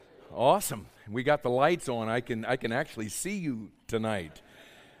Awesome. We got the lights on. I can actually see you tonight.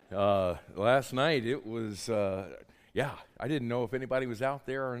 Last night it was, I didn't know if anybody was out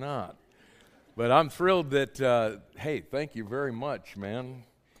there or not. But I'm thrilled that, hey, thank you very much, man.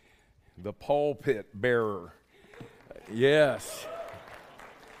 The pulpit bearer. Yes.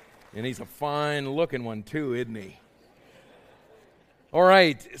 And he's a fine-looking one, too, isn't he? All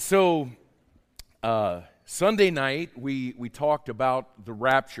right, so Sunday night we talked about the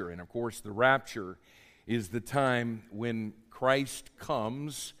rapture. And, of course, the rapture is the time when Christ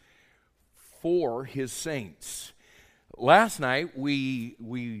comes for his saints. Last night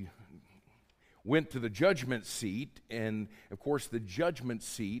we went to the judgment seat, and, of course, the judgment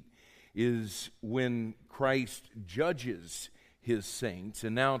seat is when Christ judges his saints.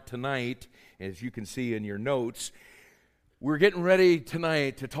 And now tonight, as you can see in your notes, we're getting ready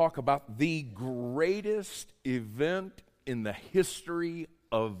tonight to talk about the greatest event in the history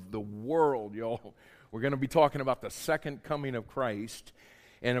of the world, y'all. We're going to be talking about the second coming of Christ.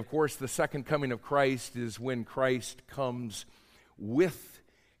 And, of course, the second coming of Christ is when Christ comes with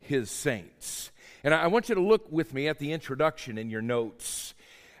his saints. And I want you to look with me at the introduction in your notes.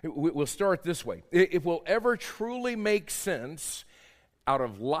 We'll start this way. If we'll ever truly make sense out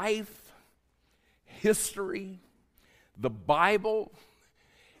of life, history, the Bible,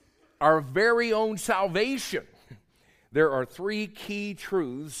 our very own salvation, there are three key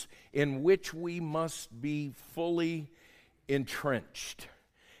truths in which we must be fully entrenched.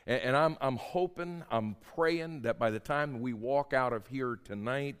 And I'm hoping, I'm praying that by the time we walk out of here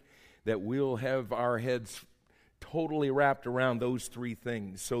tonight, that we'll have our heads totally wrapped around those three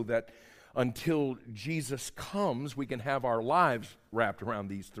things, so that until Jesus comes, we can have our lives wrapped around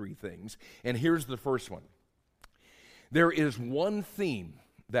these three things. And here's the first one. There is one theme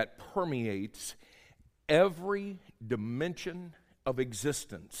that permeates every dimension of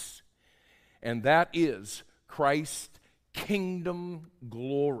existence, and that is Christ's kingdom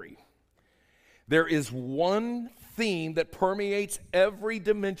glory. There is one theme that permeates every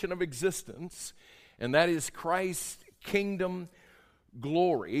dimension of existence, and that is Christ's kingdom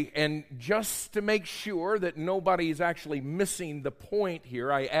glory. And just to make sure that nobody is actually missing the point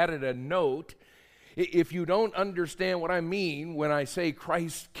here, I added a note. If you don't understand what I mean when I say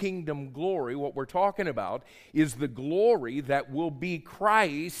Christ's kingdom glory, what we're talking about is the glory that will be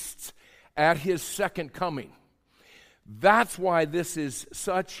Christ's at his second coming. That's why this is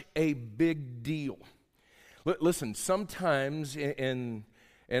such a big deal. Listen, sometimes in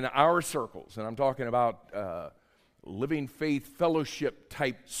our circles, and I'm talking about living faith fellowship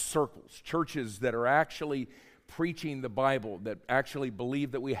type circles, churches that are actually preaching the Bible, that actually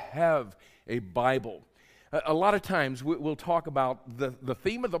believe that we have a Bible. A lot of times we'll talk about the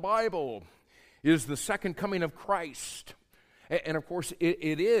theme of the Bible is the second coming of Christ. And of course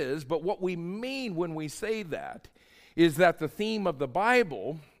it is, but what we mean when we say that is that the theme of the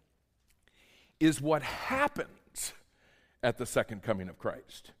Bible is what happens at the second coming of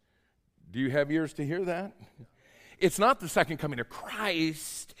Christ. Do you have ears to hear that? It's not the second coming of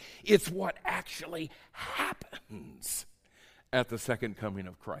Christ, it's what actually happens at the second coming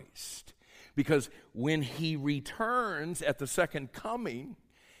of Christ. Because when he returns at the second coming,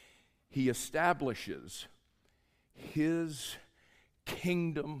 he establishes his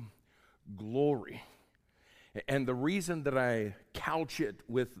kingdom glory. And the reason that I couch it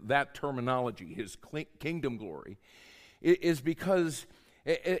with that terminology, his kingdom glory, is because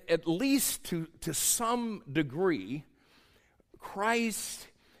at least to some degree, Christ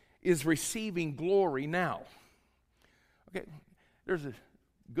is receiving glory now. Okay, there's a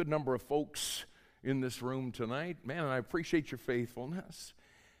good number of folks in this room tonight. Man, I appreciate your faithfulness.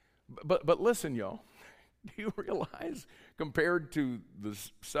 But listen, y'all, do you realize compared to the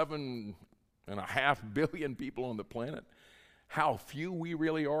 7.5 billion people on the planet, how few we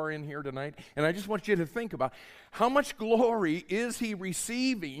really are in here tonight? And I just want you to think about how much glory is he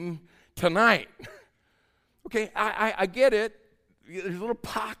receiving tonight? Okay, I get it. There's little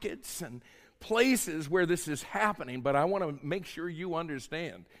pockets and places where this is happening, but I want to make sure you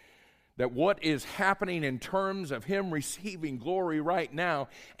understand that what is happening in terms of him receiving glory right now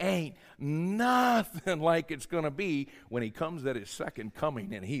ain't nothing like it's going to be when he comes at his second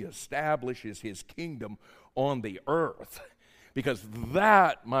coming and he establishes his kingdom on the earth. Because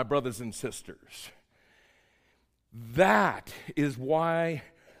that, my brothers and sisters, that is why,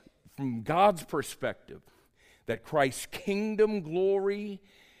 from God's perspective, that Christ's kingdom glory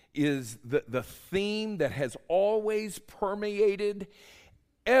is the theme that has always permeated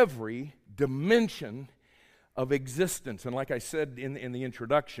every dimension of existence. And like I said in the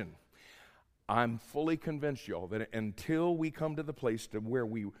introduction, I'm fully convinced, y'all, that until we come to the place to where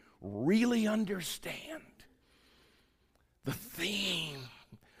we really understand the theme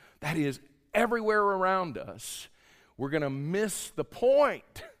that is everywhere around us, we're going to miss the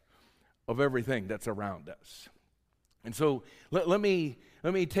point of everything that's around us. And so let me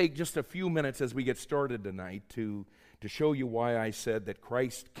take just a few minutes as we get started tonight to show you why I said that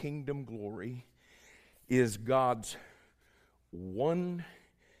Christ's kingdom glory is God's one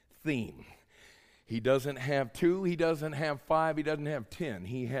theme. He doesn't have 2, he doesn't have 5, he doesn't have 10.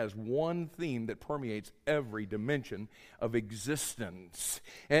 He has one theme that permeates every dimension of existence.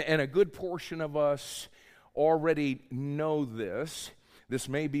 And a good portion of us already know this. This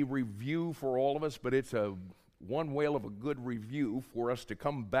may be review for all of us, but it's one whale of a good review for us to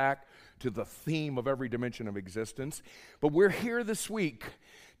come back to the theme of every dimension of existence. But we're here this week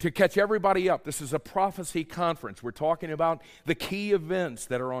to catch everybody up. This is a prophecy conference. We're talking about the key events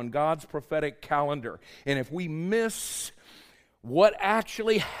that are on God's prophetic calendar. And if we miss what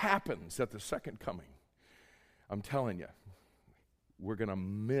actually happens at the second coming, I'm telling you, we're going to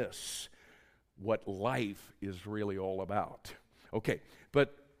miss what life is really all about. Okay,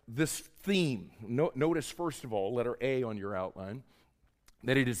 but this theme, notice first of all, letter A on your outline,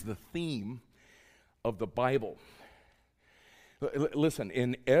 that it is the theme of the Bible. Listen,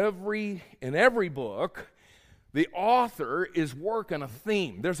 in every book, the author is working a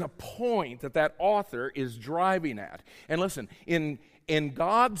theme. There's a point that author is driving at. And listen, in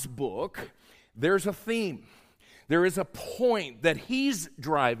God's book, there's a theme. There is a point that he's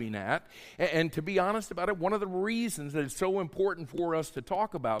driving at. And to be honest about it, one of the reasons that it's so important for us to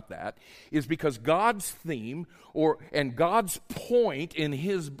talk about that is because God's theme and God's point in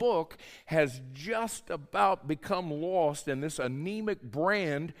his book has just about become lost in this anemic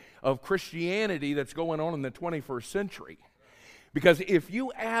brand of Christianity that's going on in the 21st century. Because if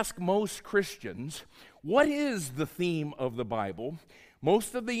you ask most Christians, what is the theme of the Bible?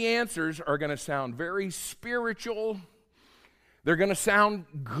 Most of the answers are going to sound very spiritual. They're going to sound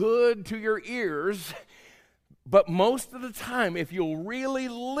good to your ears. But most of the time, if you'll really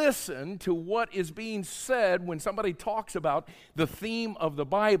listen to what is being said when somebody talks about the theme of the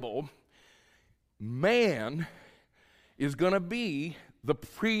Bible, man is going to be the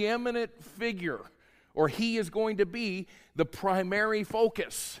preeminent figure, or he is going to be the primary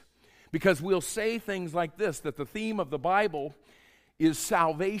focus. Because we'll say things like this, that the theme of the Bible is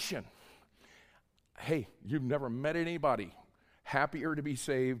salvation. Hey, you've never met anybody happier to be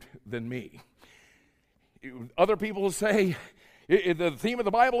saved than me. Other people will say the theme of the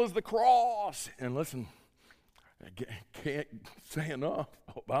Bible is the cross. And listen, I can't say enough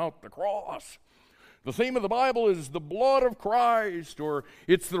about the cross. The theme of the Bible is the blood of Christ, or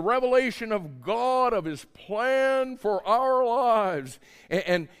it's the revelation of God, of his plan for our lives.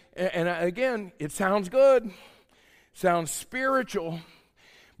 And again, it sounds good. Sounds spiritual,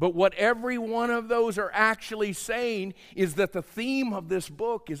 but what every one of those are actually saying is that the theme of this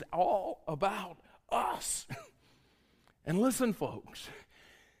book is all about us. And listen, folks,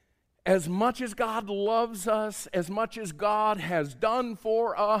 as much as God loves us, as much as God has done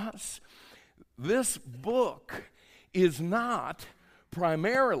for us, this book is not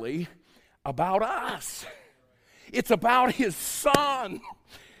primarily about us. It's about his Son.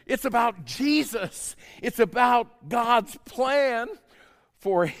 It's about Jesus. It's about God's plan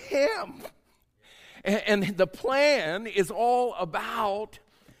for him. And the plan is all about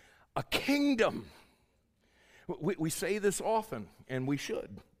a kingdom. We say this often, and we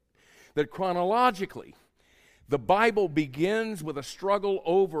should, that chronologically, the Bible begins with a struggle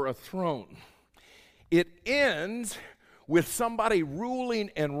over a throne. It ends with somebody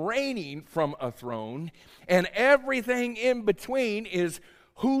ruling and reigning from a throne, and everything in between is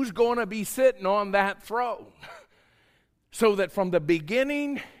who's going to be sitting on that throne. So that from the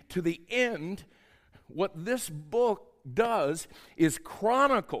beginning to the end, what this book does is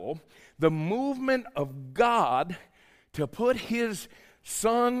chronicle the movement of God to put his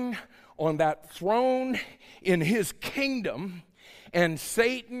Son on that throne in his kingdom, and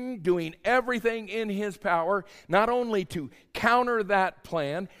Satan doing everything in his power, not only to counter that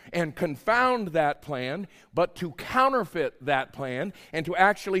plan and confound that plan, but to counterfeit that plan and to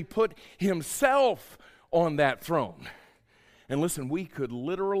actually put himself on that throne. And listen, we could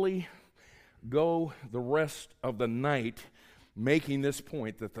literally go the rest of the night making this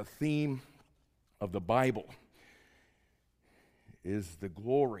point, that the theme of the Bible is the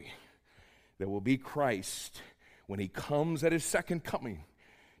glory that will be Christ when he comes at his second coming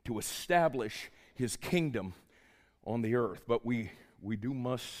to establish his kingdom on the earth. But we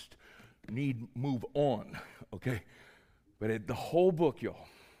must move on, okay? But the whole book, y'all,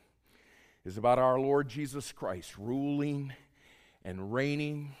 is about our Lord Jesus Christ ruling and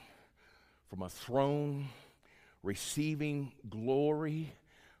reigning from a throne, receiving glory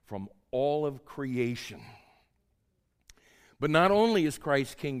from all of creation. But not only is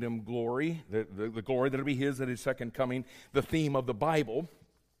Christ's kingdom glory, the glory that will be His at His second coming, the theme of the Bible,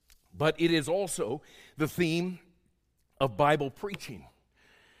 but it is also the theme of Bible preaching.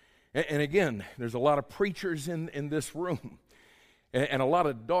 And again, there's a lot of preachers in this room, and a lot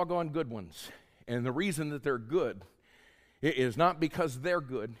of doggone good ones. And the reason that they're good is not because they're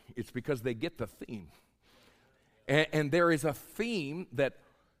good, it's because they get the theme. And there is a theme that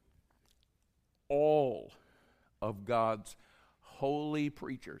all of God's holy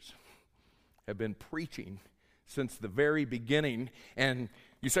preachers have been preaching since the very beginning. And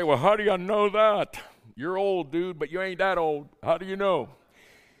you say, well, how do you know that? You're old, dude, but you ain't that old. How do you know?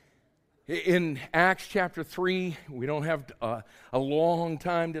 In Acts chapter 3, we don't have a long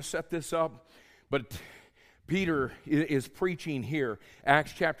time to set this up, but Peter is preaching here,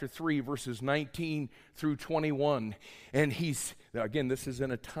 Acts chapter 3, verses 19 through 21. And again, this is in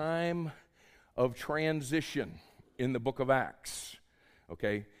a time of transition in the book of Acts,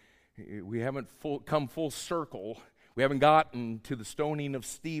 okay? We haven't come full circle. We haven't gotten to the stoning of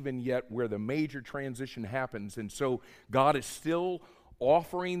Stephen yet where the major transition happens. And so God is still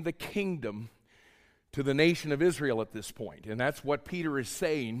offering the kingdom to the nation of Israel at this point. And that's what Peter is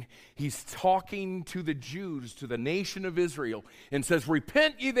saying. He's talking to the Jews, to the nation of Israel, and says,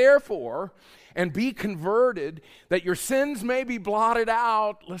 repent ye therefore, and be converted, that your sins may be blotted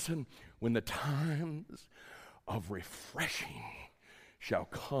out. Listen, when the times of refreshing shall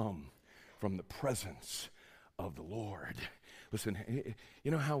come from the presence of the Lord. Listen,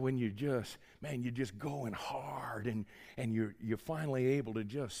 you know how when you're just going hard and you're finally able to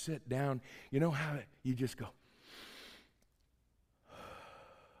just sit down, you know how you just go,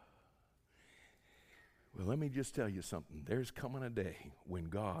 well, let me just tell you something. There's coming a day when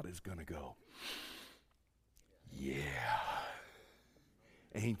God is going to go, yeah,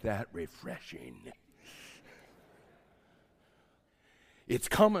 ain't that refreshing? It's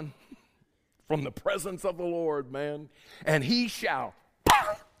coming from the presence of the Lord, man. And He shall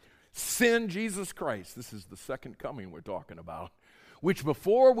send Jesus Christ. This is the second coming we're talking about. Which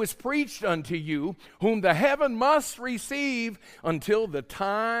before was preached unto you, whom the heaven must receive until the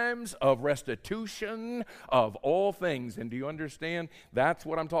times of restitution of all things. And do you understand? That's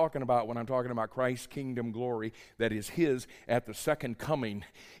what I'm talking about when I'm talking about Christ's kingdom glory that is His at the second coming.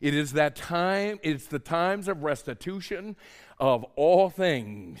 It is that time, it's the times of restitution of all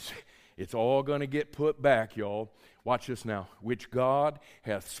things. It's all going to get put back, y'all. Watch this now. Which God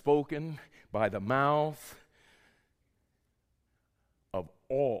hath spoken by the mouth of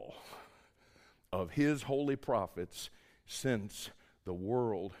all of His holy prophets since the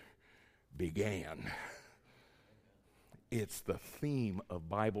world began. It's the theme of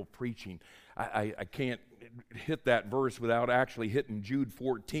Bible preaching. I can't hit that verse without actually hitting Jude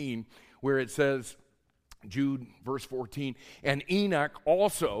 14, where it says, Jude verse 14, and Enoch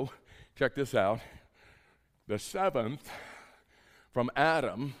also, check this out, the seventh from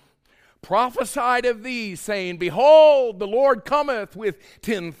Adam, prophesied of these, saying, behold, the Lord cometh with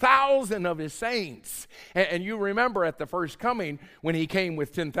 10,000 of His saints. And you remember at the first coming when He came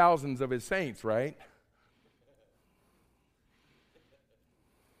with 10,000s of His saints, right?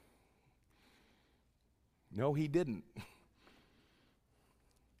 No, He didn't.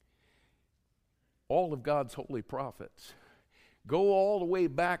 All of God's holy prophets go all the way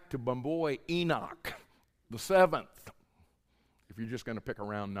back to my boy Enoch, the seventh, if you're just going to pick a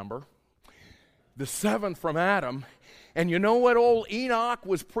round number. The seventh from Adam. And you know what old Enoch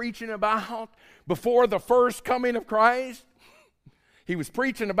was preaching about before the first coming of Christ? He was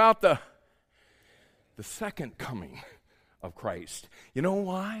preaching about the second coming of Christ. You know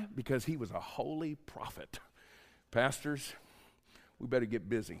why? Because he was a holy prophet. Pastors, we better get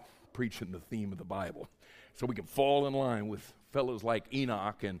busy preaching the theme of the Bible so we can fall in line with fellows like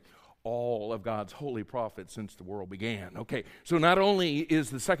Enoch and all of God's holy prophets since the world began. Okay, so not only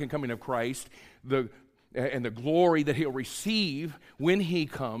is the second coming of Christ and the glory that He'll receive when He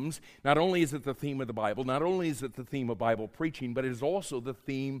comes, not only is it the theme of the Bible, not only is it the theme of Bible preaching, but it is also the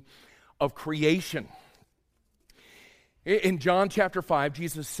theme of creation. In John chapter 5,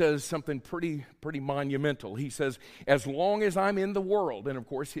 Jesus says something pretty monumental. He says, as long as I'm in the world, and of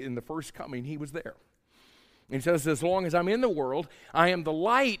course in the first coming He was there. He says, as long as I'm in the world, I am the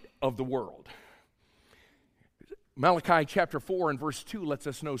light of the world. Malachi chapter 4 and verse 2 lets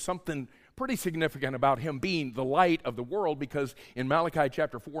us know something pretty significant about Him being the light of the world, because in Malachi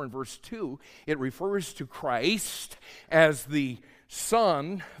chapter 4 and verse 2, it refers to Christ as the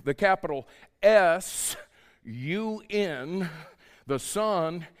Son, the capital S-U-N, the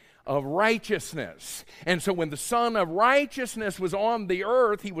Son of Righteousness. And so when the Son of Righteousness was on the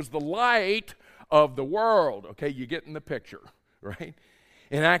earth, he was the light of the world. Okay, you getting the picture, right?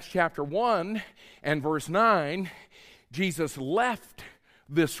 In Acts chapter 1 and verse 9, Jesus left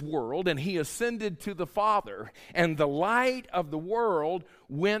this world and he ascended to the Father, and the light of the world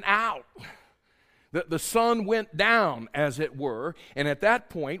went out. The sun went down, as it were, and at that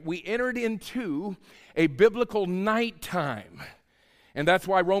point we entered into a biblical nighttime. And that's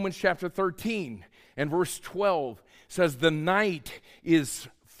why Romans chapter 13 and verse 12 says, the night is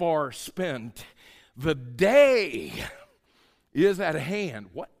far spent, the day is at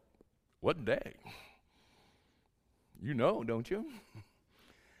hand. What day? You know, don't you?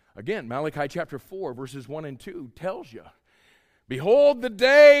 Again, Malachi chapter 4, verses 1 and 2 tells you, behold, the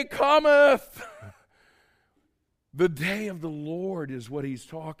day cometh. The day of the Lord is what he's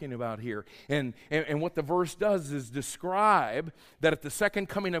talking about here. And what the verse does is describe that at the second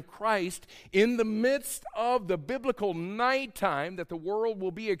coming of Christ, in the midst of the biblical nighttime that the world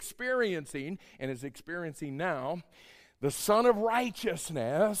will be experiencing, and is experiencing now, the Son of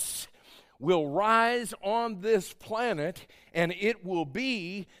Righteousness will rise on this planet, and it will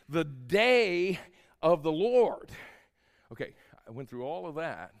be the day of the Lord. Okay, I went through all of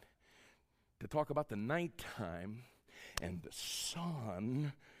that to talk about the nighttime and the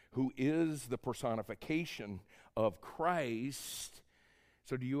Son, who is the personification of Christ.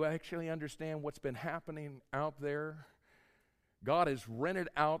 So do you actually understand what's been happening out there? God has rented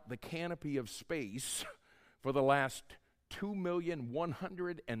out the canopy of space for the last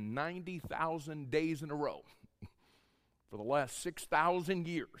 2,190,000 days in a row for the last 6,000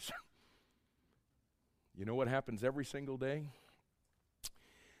 years. You know what happens every single day?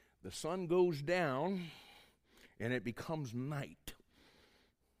 The sun goes down and it becomes night.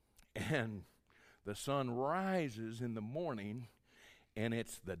 And the sun rises in the morning and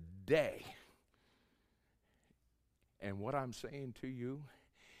it's the day. And what I'm saying to you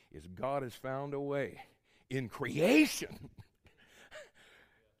is God has found a way in creation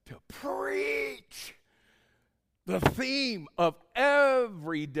to preach the theme of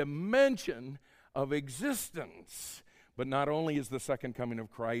every dimension of existence. But not only is the second coming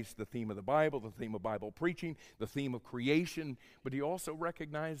of Christ the theme of the Bible, the theme of Bible preaching, the theme of creation, but you also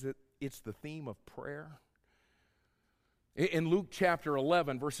recognize that it's the theme of prayer. In Luke chapter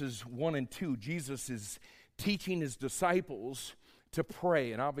 11, verses 1 and 2, Jesus is teaching his disciples to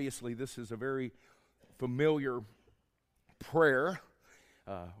pray. And obviously this is a very familiar prayer,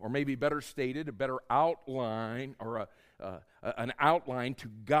 or maybe better stated, a better outline, or an outline to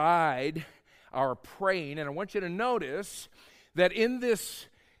guide our praying. And I want you to notice that in this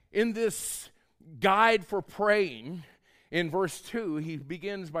guide for praying, in verse 2, he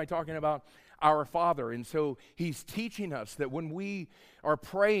begins by talking about our Father. And so he's teaching us that when we are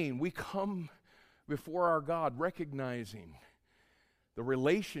praying, we come before our God recognizing the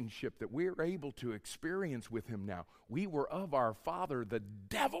relationship that we're able to experience with him now. We were of our father, the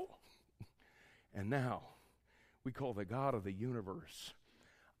devil, and now we call the God of the universe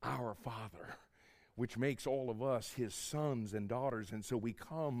our Father, which makes all of us his sons and daughters. And so we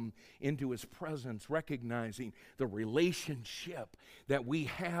come into his presence recognizing the relationship that we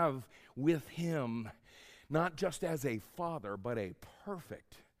have with him, not just as a father, but a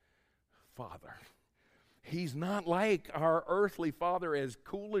perfect Father. He's not like our earthly father, as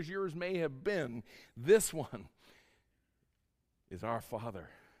cool as yours may have been. This one is our Father,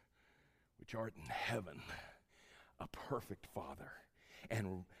 which art in heaven, a perfect Father.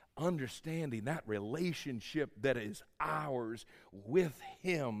 And understanding that relationship that is ours with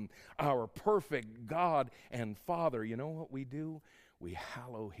him, our perfect God and Father, you know what we do? We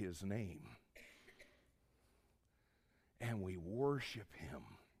hallow his name. And we worship him.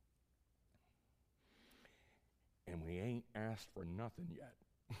 And we ain't asked for nothing yet.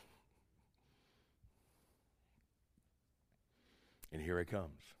 And here it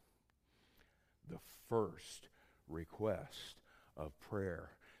comes. The first request of prayer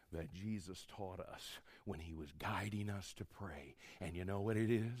that Jesus taught us when he was guiding us to pray. And you know what it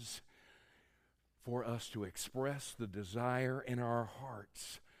is? For us to express the desire in our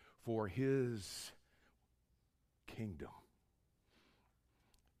hearts for his kingdom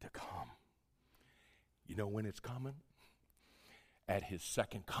to come. You know when it's coming? At his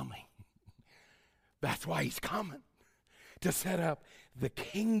second coming. That's why he's coming. To set up the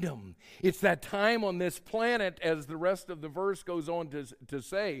kingdom. It's that time on this planet, as the rest of the verse goes on to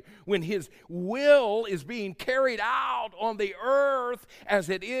say, when his will is being carried out on the earth as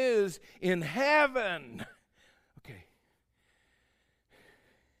it is in heaven. Okay.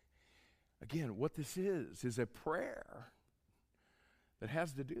 again, what this is a prayer that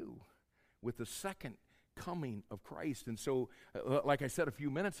has to do with the second coming of Christ. And so, like I said a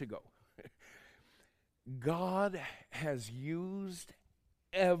few minutes ago, God has used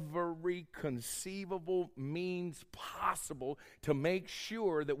every conceivable means possible to make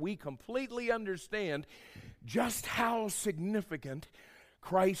sure that we completely understand just how significant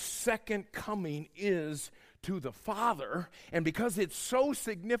Christ's second coming is to the Father. And because it's so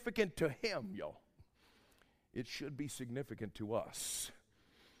significant to Him, y'all, it should be significant to us.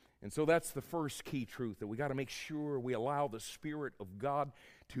 And so that's the first key truth, that we got to make sure we allow the Spirit of God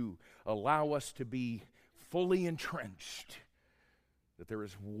to allow us to be fully entrenched, that there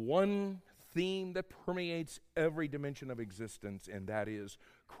is one theme that permeates every dimension of existence, and that is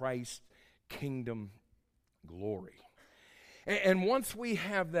Christ's kingdom glory. And once we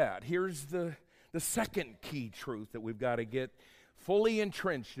have that, here's the second key truth that we've got to get fully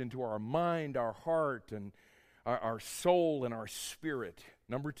entrenched into our mind, our heart, and our soul and our spirit.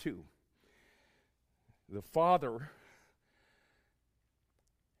 Number two, the Father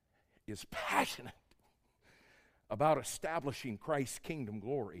is passionate about establishing Christ's kingdom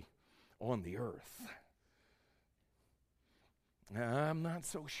glory on the earth. Now, I'm not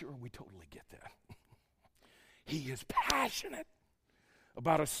so sure we totally get that. He is passionate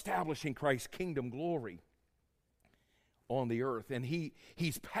about establishing Christ's kingdom glory on the earth. And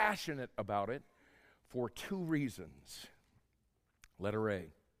he's passionate about it for two reasons. Letter A.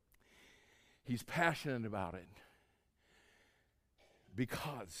 He's passionate about it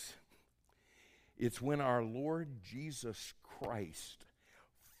because it's when our Lord Jesus Christ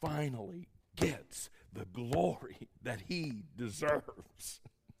finally gets the glory that He deserves.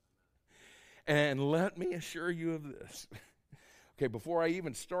 And let me assure you of this. Okay, before I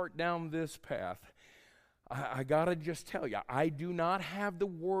even start down this path, I got to just tell you, I do not have the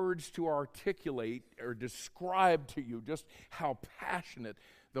words to articulate or describe to you just how passionate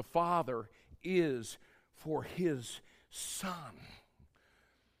the Father is for His Son.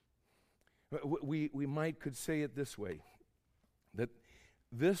 We could say it this way, that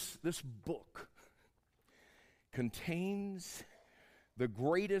this book contains the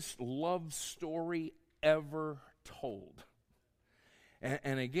greatest love story ever told.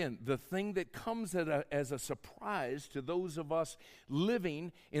 And again, the thing that comes as a surprise to those of us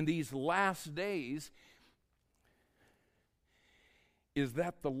living in these last days is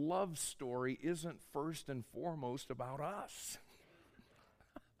that the love story isn't first and foremost about us.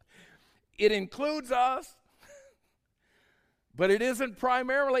 It includes us, but it isn't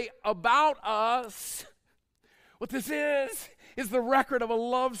primarily about us. What this is the record of a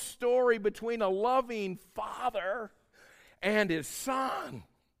love story between a loving Father and His Son.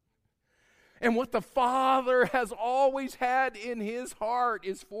 And what the Father has always had in His heart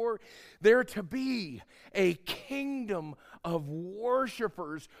is for there to be a kingdom of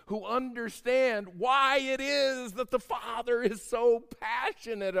worshipers who understand why it is that the Father is so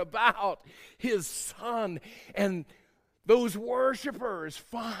passionate about His Son. And those worshipers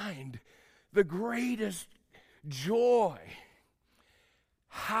find the greatest joy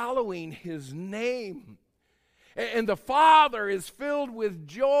hallowing His name. And the Father is filled with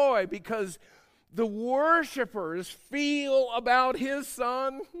joy because the worshipers feel about His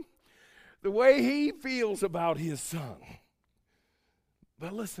Son the way He feels about His Son.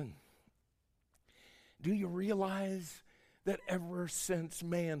 But listen, do you realize that ever since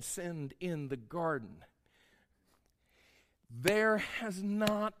man sinned in the garden, there has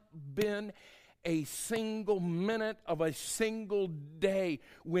not been a single minute of a single day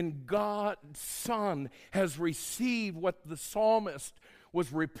when God's Son has received what the psalmist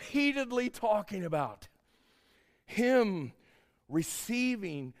was repeatedly talking about? Him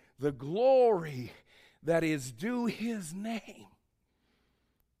receiving the glory that is due His name.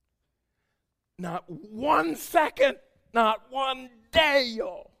 Not 1 second, not one day,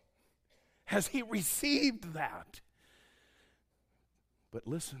 y'all, has He received that. But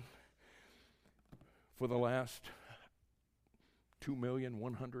listen, for the last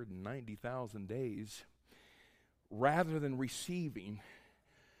 2,190,000 days, rather than receiving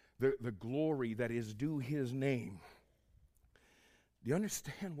the glory that is due His name, do you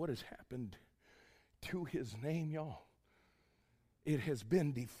understand what has happened to His name, y'all? It has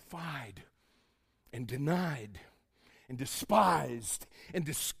been defied and denied and despised and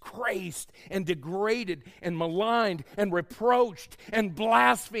disgraced and degraded and maligned and reproached and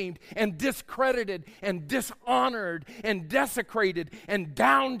blasphemed and discredited and dishonored and desecrated and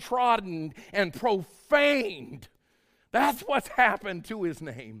downtrodden and profaned. That's what's happened to His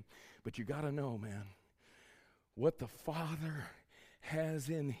name. But you got to know, man, what the Father has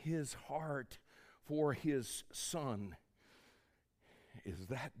in his heart for his Son is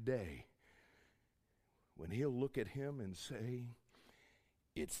that day when he'll look at him and say,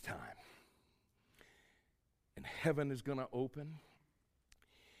 it's time. And heaven is going to open.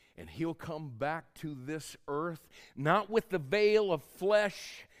 And he'll come back to this earth, not with the veil of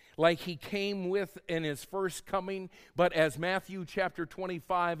flesh like he came with in his first coming, but as Matthew chapter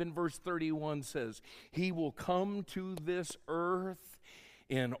 25 and verse 31 says, he will come to this earth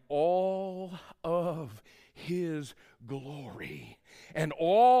in all of his glory. And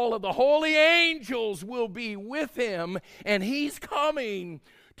all of the holy angels will be with him, and he's coming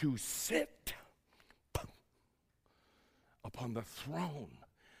to sit upon the throne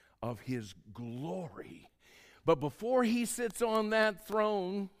of his glory. But before he sits on that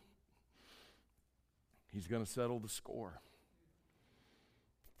throne, he's going to settle the score.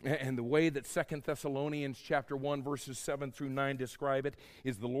 And the way that 2 Thessalonians chapter 1 verses 7 through 9 describe it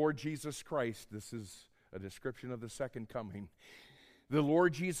is the Lord Jesus Christ. This is a description of the second coming. The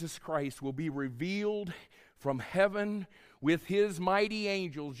Lord Jesus Christ will be revealed from heaven with his mighty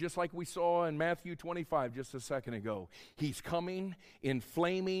angels, just like we saw in Matthew 25 just a second ago. He's coming in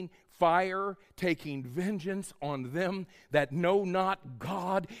flaming fire, taking vengeance on them that know not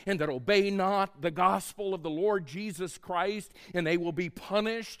God and that obey not the gospel of the Lord Jesus Christ, and they will be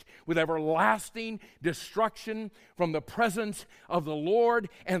punished with everlasting destruction from the presence of the Lord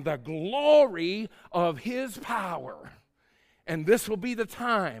and the glory of his power. And this will be the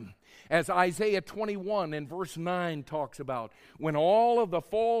time, as Isaiah 21 and verse 9 talks about, when all of the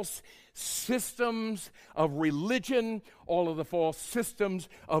false systems of religion, all of the false systems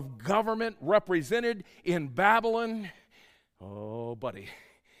of government represented in Babylon, oh buddy,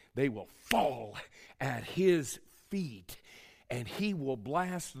 they will fall at his feet, and he will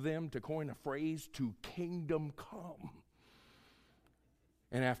blast them, to coin a phrase, to kingdom come.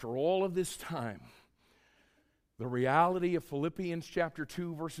 And after all of this time, the reality of Philippians chapter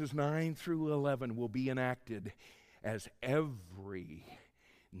 2 verses 9 through 11 will be enacted as every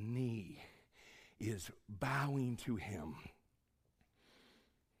knee is bowing to him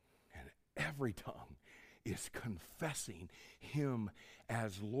and every tongue is confessing him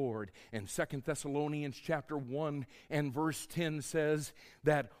as Lord. And 2 Thessalonians chapter 1 and verse 10 says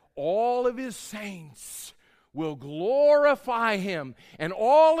that all of his saints will glorify him, and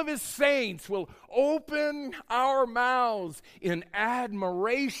all of his saints will open our mouths in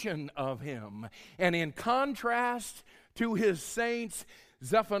admiration of him. And in contrast to his saints,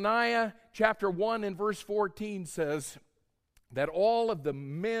 Zephaniah chapter 1 and verse 14 says that all of the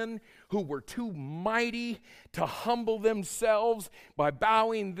men who were too mighty to humble themselves by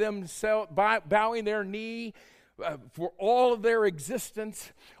bowing their knee for all of their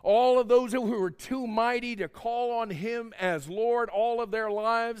existence, all of those who were too mighty to call on him as Lord all of their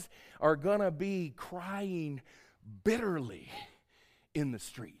lives are going to be crying bitterly in the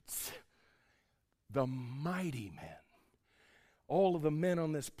streets. The mighty men, all of the men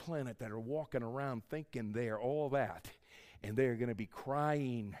on this planet that are walking around thinking they are all that, and they are going to be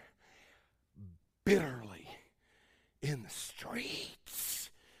crying bitterly in the streets.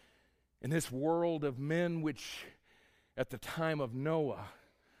 In this world of men, which at the time of Noah,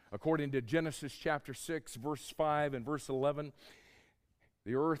 according to Genesis chapter 6, verse 5 and verse 11,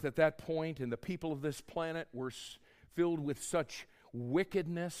 the earth at that point and the people of this planet were filled with such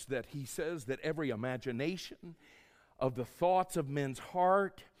wickedness that he says that every imagination of the thoughts of men's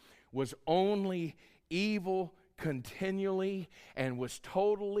heart was only evil continually and was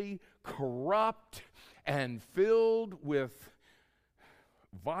totally corrupt and filled with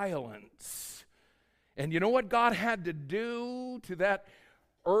violence. And you know what God had to do to that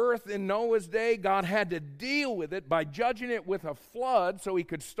earth in Noah's day? God had to deal with it by judging it with a flood so he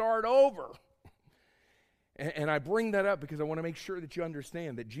could start over. And I bring that up because I want to make sure that you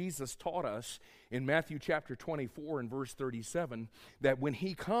understand that Jesus taught us in Matthew chapter 24 and verse 37 that when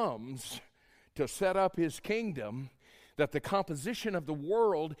he comes to set up his kingdom, that the composition of the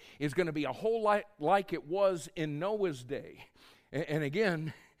world is going to be a whole lot like it was in Noah's day. And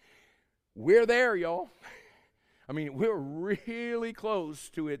again, we're there, y'all. I mean, we're really close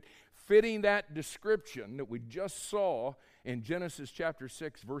to it fitting that description that we just saw in Genesis chapter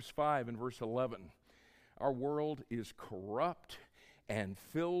 6, verse 5 and verse 11. Our world is corrupt and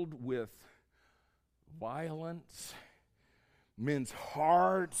filled with violence. Men's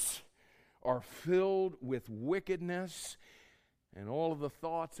hearts are filled with wickedness, and all of the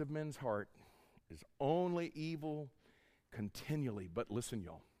thoughts of men's heart is only evil continually. But listen,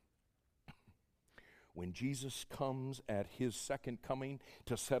 y'all, when Jesus comes at his second coming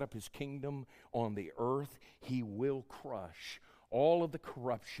to set up his kingdom on the earth, he will crush all of the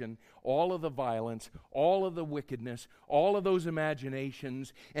corruption, all of the violence, all of the wickedness, all of those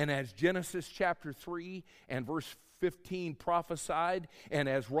imaginations. And as Genesis chapter 3 and verse 15 prophesied, and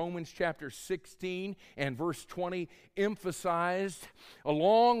as Romans chapter 16 and verse 20 emphasized,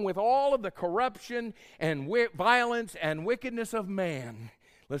 along with all of the corruption and violence and wickedness of man,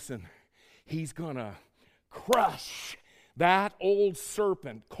 listen, he's going to crush that old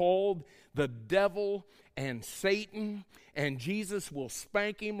serpent called the devil and Satan, and Jesus will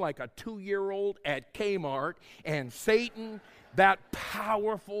spank him like a 2-year-old at Kmart, and Satan, that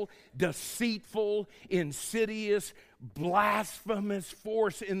powerful, deceitful, insidious, blasphemous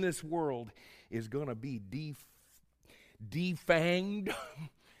force in this world, is going to be defanged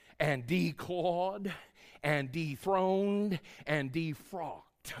and declawed and dethroned and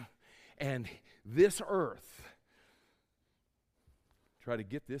defrocked. And this earth, try to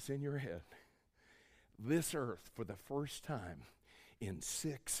get this in your head, this earth for the first time in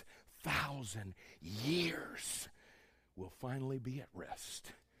 6,000 years will finally be at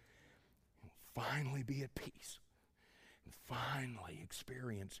rest, and finally be at peace, and finally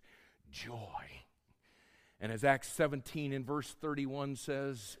experience joy. And as Acts 17 in verse 31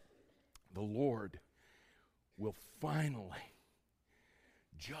 says, the Lord will finally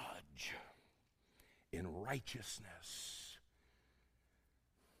judge in righteousness.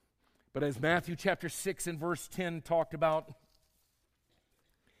 But as Matthew chapter 6 and verse 10 talked about,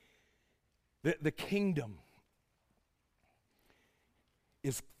 the kingdom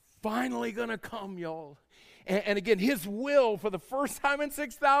is finally going to come, y'all. And again, His will for the first time in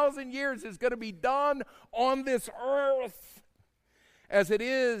 6,000 years is going to be done on this earth as it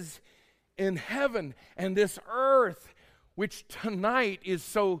is in heaven. And this earth, which tonight is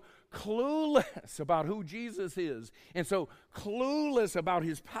so clueless about who Jesus is, and so clueless about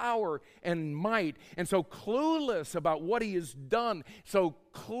His power and might, and so clueless about what He has done, so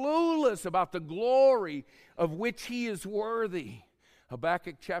clueless about the glory of which He is worthy.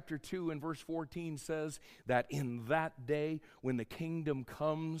 Habakkuk chapter 2 and verse 14 says that in that day when the kingdom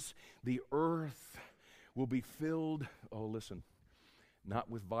comes, the earth will be filled, oh listen, not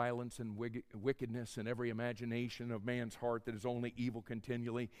with violence and wickedness and every imagination of man's heart that is only evil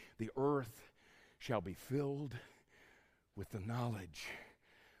continually. The earth shall be filled with the knowledge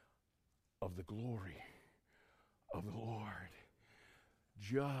of the glory of the Lord,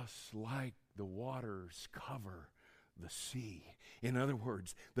 just like the waters cover the sea. In other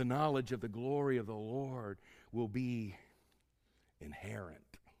words, the knowledge of the glory of the Lord will be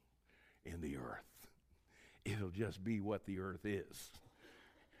inherent in the earth. It'll just be what the earth is.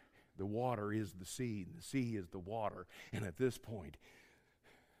 The water is the sea, and the sea is the water. And at this point,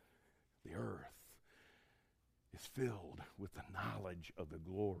 the earth is filled with the knowledge of the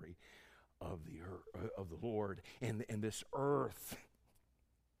glory of the Lord. And this earth,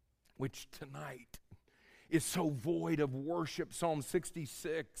 which tonight is so void of worship, Psalm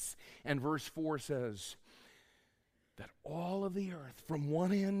 66 and verse 4 says that all of the earth from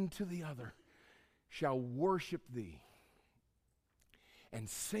one end to the other shall worship Thee and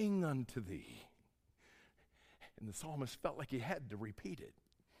sing unto Thee. And the psalmist felt like he had to repeat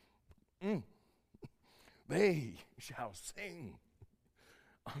it. They shall sing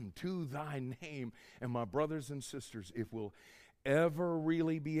unto Thy name. And my brothers and sisters, if we'll ever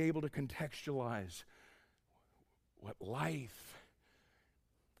really be able to contextualize what life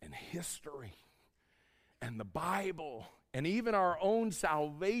and history and the Bible and even our own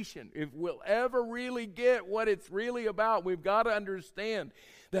salvation, if we'll ever really get what it's really about, we've got to understand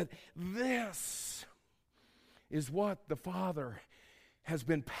that this is what the Father has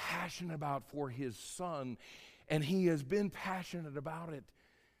been passionate about for His Son, and He has been passionate about it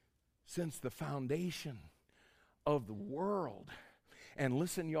since the foundation of the world. And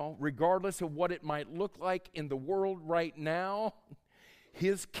listen, y'all, regardless of what it might look like in the world right now,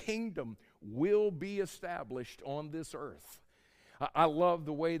 His kingdom will be established on this earth. I love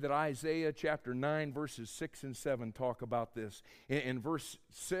the way that Isaiah chapter 9 verses 6 and 7 talk about this. In verse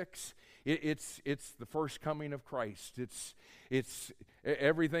 6, it's the first coming of Christ. It's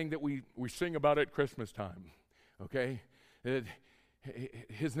everything that we sing about at Christmas time, okay?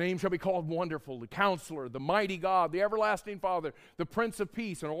 His name shall be called Wonderful, the Counselor, the Mighty God, the Everlasting Father, the Prince of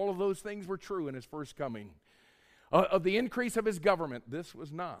Peace, and all of those things were true in His first coming. Of the increase of His government, this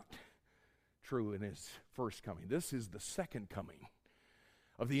was not true in His first coming. This is the second coming.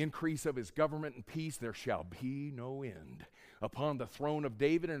 Of the increase of His government and peace, there shall be no end. Upon the throne of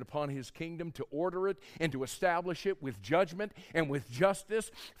David and upon His kingdom, to order it and to establish it with judgment and with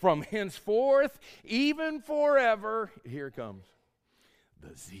justice from henceforth, even forever. Here it comes.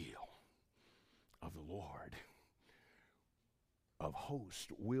 The zeal of the Lord of hosts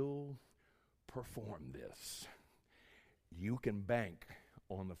will perform this. You can bank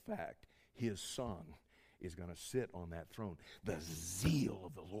on the fact his Son is going to sit on that throne. The zeal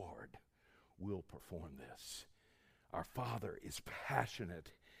of the Lord will perform this. Our Father is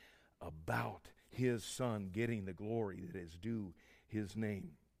passionate about his Son getting the glory that is due his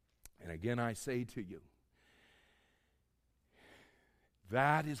name. And again, I say to you,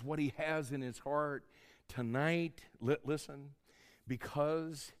 that is what he has in his heart tonight. Listen,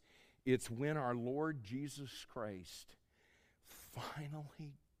 because it's when our Lord Jesus Christ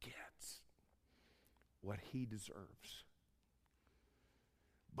finally gets what he deserves.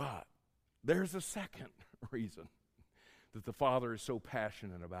 But there's a second reason that the Father is so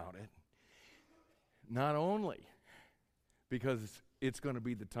passionate about it. Not only because it's going to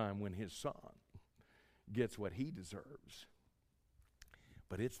be the time when his Son gets what he deserves,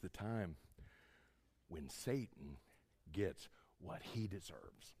 but it's the time when Satan gets what he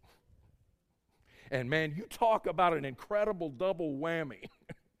deserves. And man, you talk about an incredible double whammy.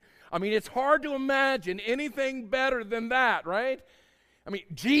 I mean, it's hard to imagine anything better than that, right? I mean,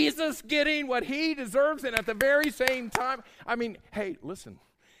 Jesus getting what he deserves, and at the very same time, I mean, hey, listen,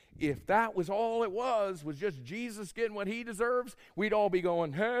 if that was all it was just Jesus getting what he deserves, we'd all be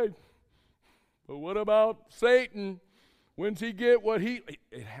going, hey, but what about Satan? When's he get what he...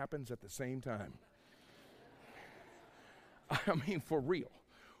 It happens at the same time. I mean, for real.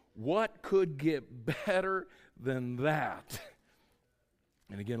 What could get better than that?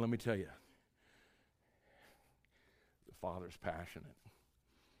 And again, let me tell you, the Father's passionate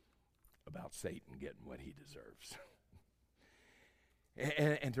about Satan getting what he deserves.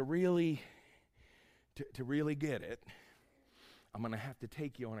 And to really get it, I'm going to have to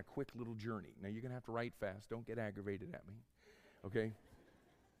take you on a quick little journey. Now, you're going to have to write fast. Don't get aggravated at me, okay?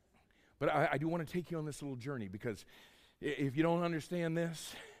 But I do want to take you on this little journey, because if you don't understand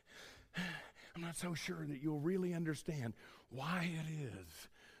this, I'm not so sure that you'll really understand why it is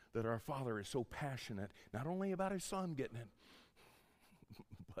that our Father is so passionate, not only about his Son getting it,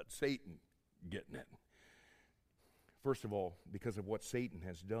 but Satan getting it. First of all, because of what Satan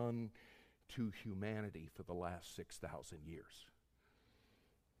has done to humanity for the last 6,000 years.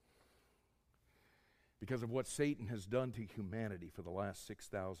 Because of what Satan has done to humanity for the last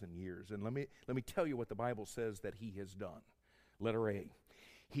 6,000 years. And let me tell you what the Bible says that he has done. Letter A.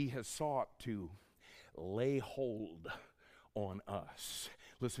 He has sought to lay hold on us.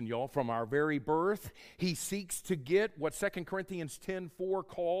 Listen, y'all, from our very birth, he seeks to get what 2 Corinthians 10:4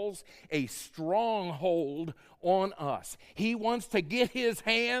 calls a stronghold on us. He wants to get his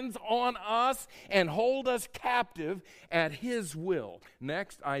hands on us and hold us captive at his will.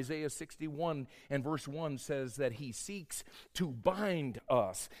 Next, Isaiah 61 and verse 1 says that he seeks to bind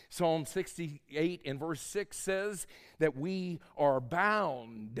us. Psalm 68 and verse 6 says that we are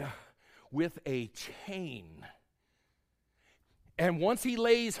bound with a chain. And once he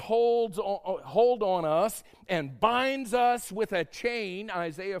lays hold on us and binds us with a chain,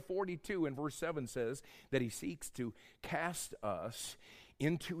 Isaiah 42 and verse 7 says that he seeks to cast us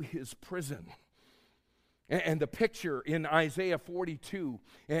into his prison. And the picture in Isaiah 42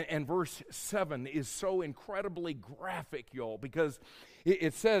 and verse 7 is so incredibly graphic, y'all, because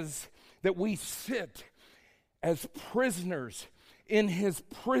it says that we sit as prisoners in his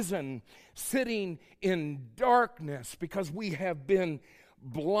prison, sitting in darkness because we have been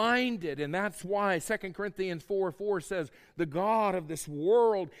blinded. And that's why 2 Corinthians 4:4 says, the God of this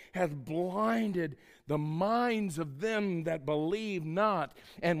world hath blinded the minds of them that believe not.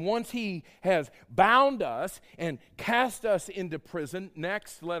 And once he has bound us and cast us into prison,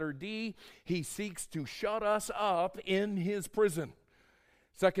 next, letter D, he seeks to shut us up in his prison.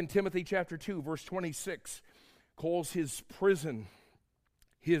 2 Timothy chapter 2, verse 26 calls his prison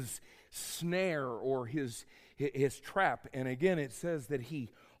his snare or his trap. And again, it says that he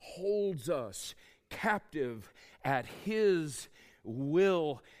holds us captive at his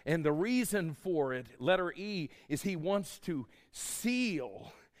will. And the reason for it, letter E, is he wants to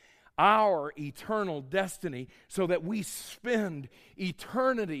seal our eternal destiny so that we spend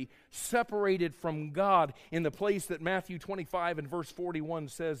eternity separated from God in the place that Matthew 25 and verse 41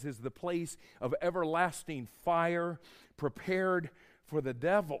 says is the place of everlasting fire prepared for the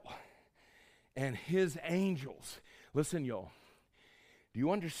devil and his angels. Listen, y'all, do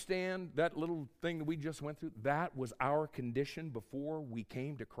you understand that little thing that we just went through? That was our condition before we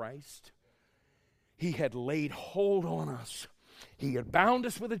came to Christ. He had laid hold on us. He had bound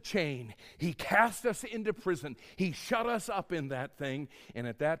us with a chain. He cast us into prison. He shut us up in that thing. And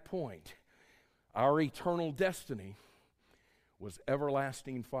at that point, our eternal destiny was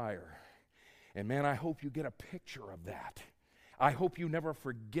everlasting fire. And man, I hope you get a picture of that. I hope you never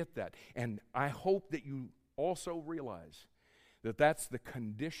forget that. And I hope that you also realize that that's the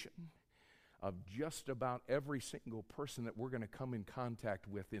condition of just about every single person that we're going to come in contact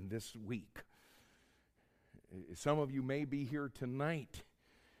with in this week. Some of you may be here tonight,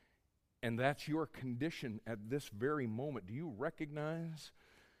 and that's your condition at this very moment. Do you recognize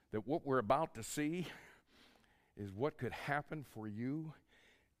that what we're about to see is what could happen for you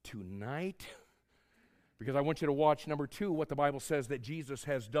tonight? Because I want you to watch, number 2, what the Bible says that Jesus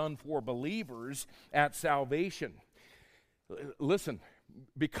has done for believers at salvation. Listen,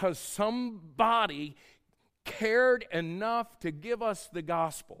 because somebody cared enough to give us the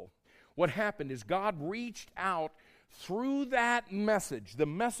gospel, what happened is God reached out through that message, the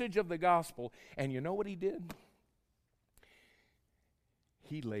message of the gospel, and you know what He did?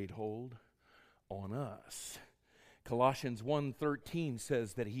 He laid hold on us. Colossians 1:13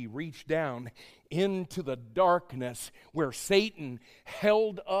 says that He reached down into the darkness where Satan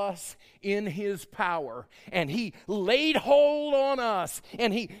held us in his power, and He laid hold on us,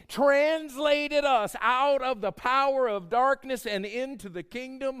 and He translated us out of the power of darkness and into the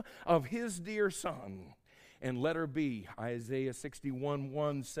kingdom of His dear Son. And letter B, Isaiah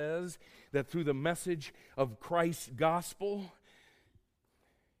 61:1 says that through the message of Christ's gospel,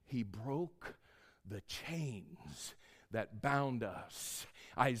 He broke the chains that bound us.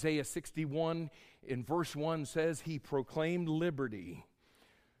 Isaiah 61 in verse 1 says He proclaimed liberty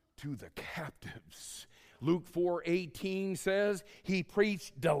to the captives. Luke 4:18 says He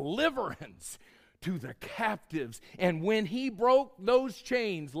preached deliverance to the captives. And when He broke those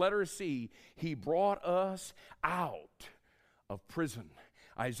chains, letter C, He brought us out of prison.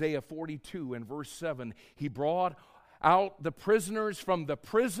 Isaiah 42 and verse 7, He brought out the prisoners from the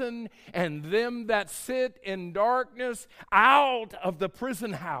prison, and them that sit in darkness out of the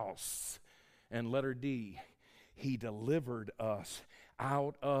prison house. And letter D, He delivered us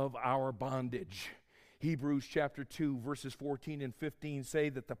out of our bondage. Hebrews chapter 2 verses 14 and 15 say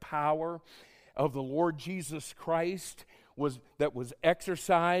that the power of the Lord Jesus Christ that was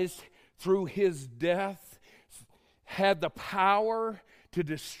exercised through His death had the power to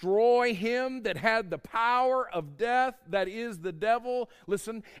destroy him that had the power of death, that is the devil,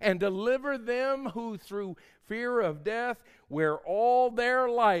 listen, and deliver them who through fear of death were all their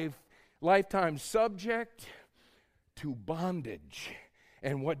lifetime subject to bondage.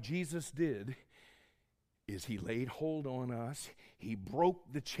 And what Jesus did is He laid hold on us. He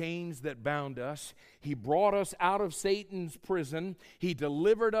broke the chains that bound us. He brought us out of Satan's prison. He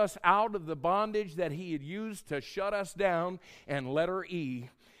delivered us out of the bondage that he had used to shut us down. And letter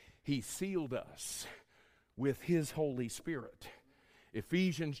E, He sealed us with His Holy Spirit.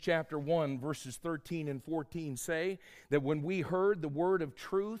 Ephesians chapter 1 verses 13 and 14 say that when we heard the word of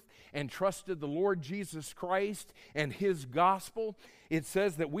truth and trusted the Lord Jesus Christ and His gospel, it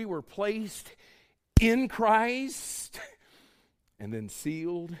says that we were placed in Christ and then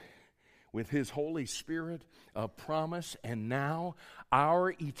sealed with His Holy Spirit of promise. And now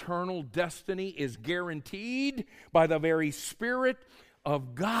our eternal destiny is guaranteed by the very Spirit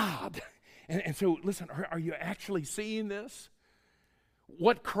of God. And so, listen, are you actually seeing this?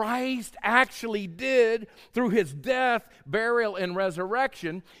 What Christ actually did through His death, burial, and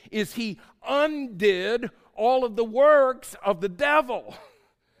resurrection is He undid all of the works of the devil.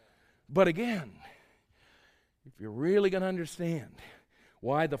 But again, if you're really going to understand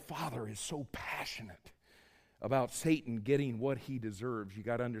why the Father is so passionate about Satan getting what he deserves, you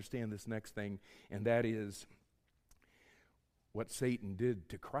got to understand this next thing, and that is what Satan did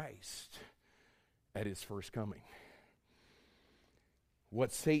to Christ at His first coming.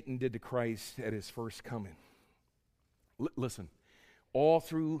 What Satan did to Christ at His first coming. Listen, all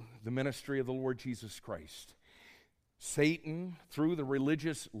through the ministry of the Lord Jesus Christ, Satan, through the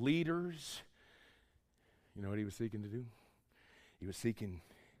religious leaders, you know what he was seeking to do? He was seeking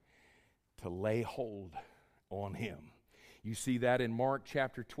to lay hold on Him. You see that in Mark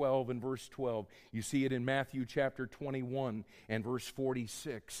chapter 12 and verse 12. You see it in Matthew chapter 21 and verse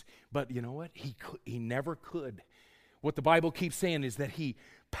 46. But you know what? He never could. What the Bible keeps saying is that He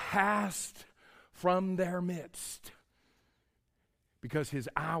passed from their midst because His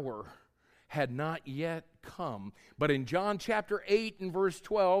hour had not yet come. But in John chapter 8 and verse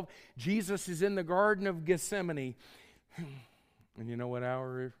 12, Jesus is in the Garden of Gethsemane. And you know what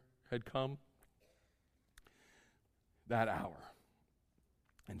hour had come? That hour.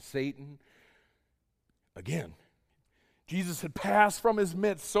 And Satan, again, Jesus had passed from His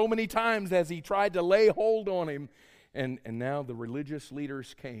midst so many times as He tried to lay hold on Him. And now the religious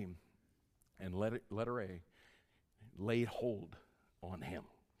leaders came and letter A, laid hold on Him.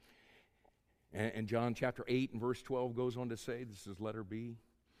 And John chapter 8 and verse 12 goes on to say, this is letter B,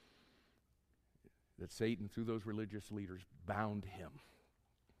 that Satan, through those religious leaders, bound him.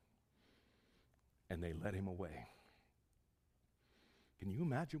 And they led him away. Can you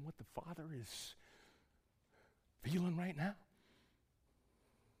imagine what the Father is feeling right now?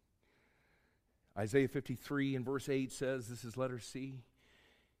 Isaiah 53 and verse 8 says, this is letter C,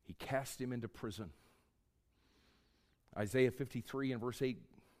 he cast him into prison. Isaiah 53 and verse 8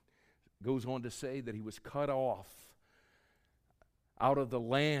 goes on to say that he was cut off out of the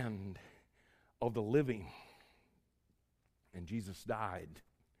land of the living. And Jesus died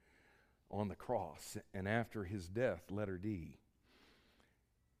on the cross. And after his death, letter D,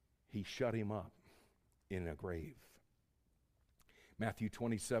 he shut him up in a grave. Matthew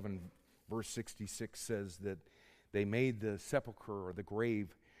 27 verse 66 says that they made the sepulcher or the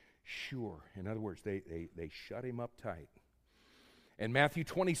grave sure. In other words, they shut him up tight. And Matthew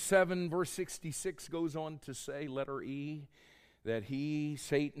 27 verse 66 goes on to say, letter E, that he,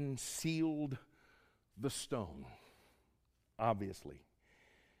 Satan, sealed the stone, obviously,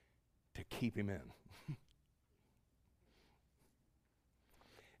 to keep him in.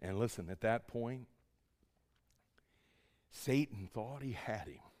 And listen, at that point, Satan thought he had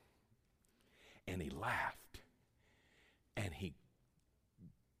him. And he laughed. And he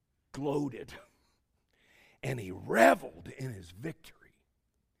gloated. And he reveled in his victory.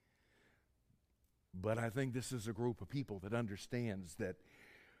 But I think this is a group of people that understands that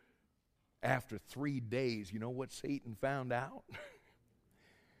after 3 days, you know what Satan found out?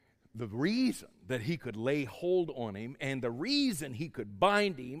 The reason that he could lay hold on him and the reason he could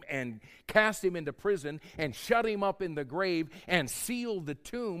bind him and cast him into prison and shut him up in the grave and seal the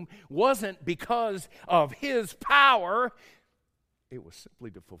tomb wasn't because of his power. It was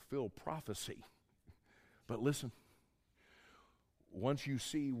simply to fulfill prophecy. But listen, once you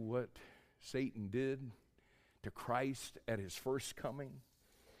see what Satan did to Christ at his first coming,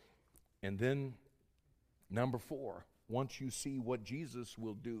 and then number 4, once you see what Jesus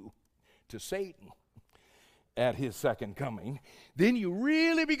will do to Satan at his second coming, then you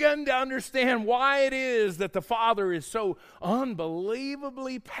really begin to understand why it is that the Father is so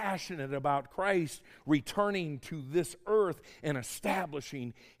unbelievably passionate about Christ returning to this earth and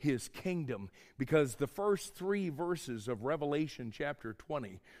establishing his kingdom. Because the first 3 verses of Revelation chapter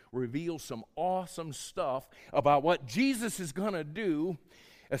 20 reveal some awesome stuff about what Jesus is going to do,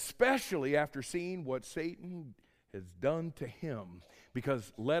 especially after seeing what Satan has done to him.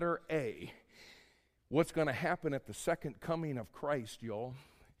 Because letter A, what's going to happen at the second coming of Christ, y'all,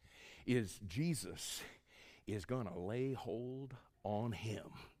 is Jesus is going to lay hold on him.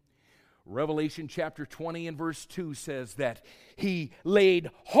 Revelation chapter 20 and verse 2 says that he laid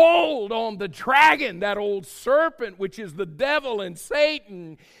hold on the dragon, that old serpent, which is the devil and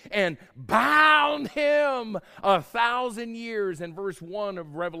Satan, and bound him 1,000 years. And verse 1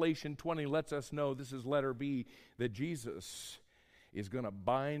 of Revelation 20 lets us know, this is letter B, that Jesus is going to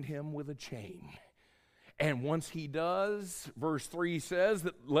bind him with a chain. And once he does, verse 3 says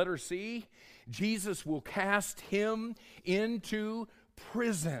that, letter C, Jesus will cast him into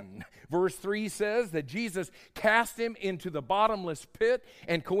prison. Verse 3 says that Jesus cast him into the bottomless pit,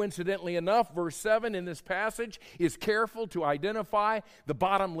 and coincidentally enough, verse 7 in this passage is careful to identify the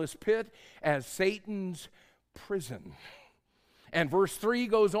bottomless pit as Satan's prison. And verse 3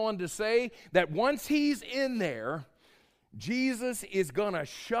 goes on to say that once he's in there, Jesus is going to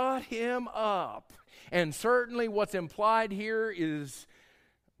shut him up. And certainly what's implied here is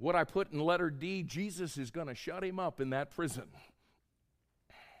what I put in letter D. Jesus is going to shut him up in that prison.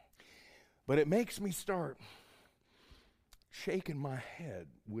 But it makes me start shaking my head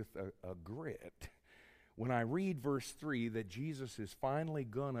with a grit when I read verse 3 that Jesus is finally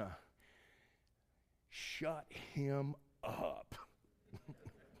going to shut him up.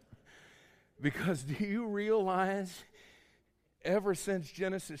 Because do you realize, ever since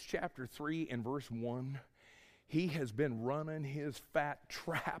Genesis chapter 3 and verse 1, he has been running his fat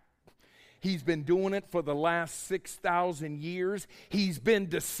trap. He's been doing it for the last 6,000 years. He's been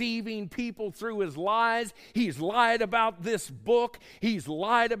deceiving people through his lies. He's lied about this book. He's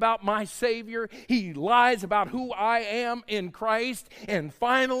lied about my Savior. He lies about who I am in Christ. And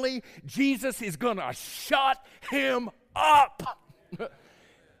finally, Jesus is going to shut him up.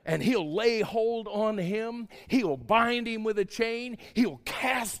 And he'll lay hold on him. He'll bind him with a chain. He'll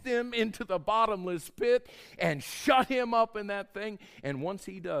cast him into the bottomless pit and shut him up in that thing. And once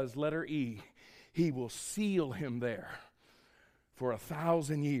he does, letter E, he will seal him there for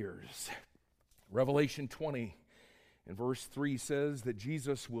 1,000 years. Revelation 20 and verse 3 says that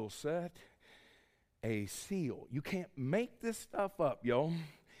Jesus will set a seal. You can't make this stuff up, y'all.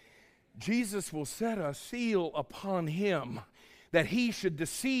 Jesus will set a seal upon him that he should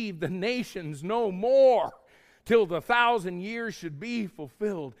deceive the nations no more till the 1,000 years should be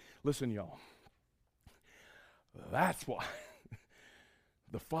fulfilled. Listen, y'all. That's why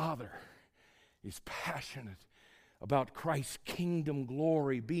the Father is passionate about Christ's kingdom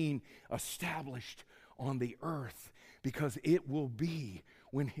glory being established on the earth, because it will be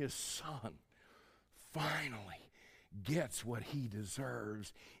when his Son finally gets what he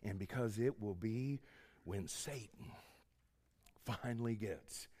deserves, and because it will be when Satan finally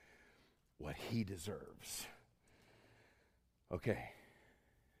gets what he deserves. Okay,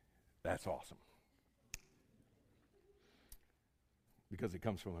 that's awesome, because it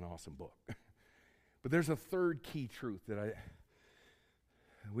comes from an awesome book. But there's a third key truth that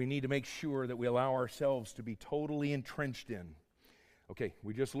we need to make sure that we allow ourselves to be totally entrenched in. Okay,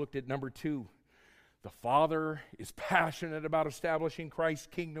 we just looked at number 2. The Father is passionate about establishing Christ's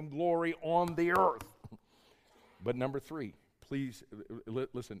kingdom glory on the earth. But number 3, please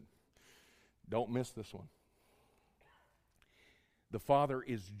listen, don't miss this one. The Father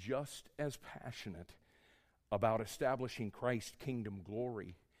is just as passionate about establishing Christ's kingdom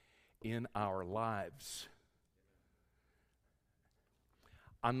glory in our lives.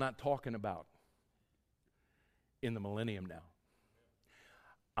 I'm not talking about in the millennium now.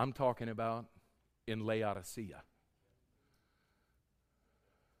 I'm talking about in Laodicea.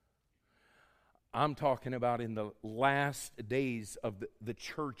 I'm talking about in the last days of the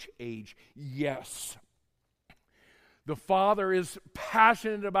church age. Yes, the Father is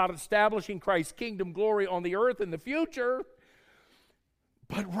passionate about establishing Christ's kingdom glory on the earth in the future.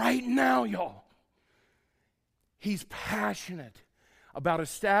 But right now, y'all, he's passionate about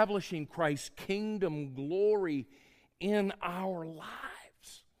establishing Christ's kingdom glory in our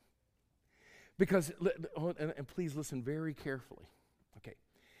lives. Because, and please listen very carefully, okay,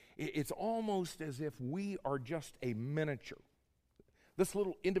 it's almost as if we are just a miniature. This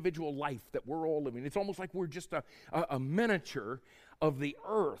little individual life that we're all living, it's almost like we're just a miniature of the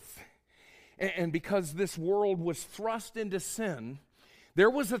earth. And because this world was thrust into sin, there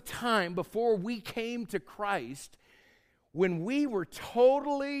was a time before we came to Christ when we were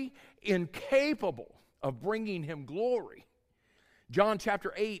totally incapable of bringing him glory. John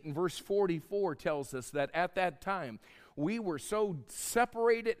chapter 8 and verse 44 tells us that at that time we were so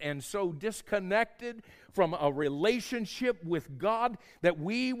separated and so disconnected from a relationship with God that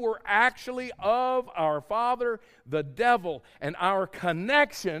we were actually of our father, the devil, and our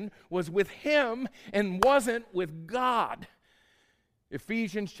connection was with him and wasn't with God.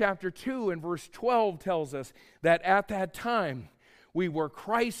 Ephesians chapter 2 and verse 12 tells us that at that time we were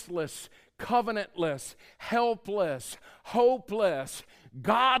Christless, covenantless, helpless, hopeless,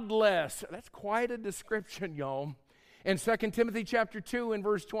 godless. That's quite a description, y'all. And 2 Timothy chapter 2 and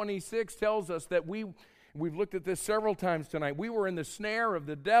verse 26 tells us that we've looked at this several times tonight. We were in the snare of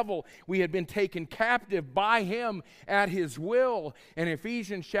the devil. We had been taken captive by him at his will. And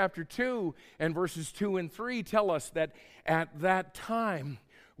Ephesians chapter 2 and verses 2 and 3 tell us that at that time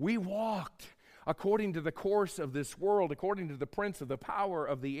we walked according to the course of this world, according to the prince of the power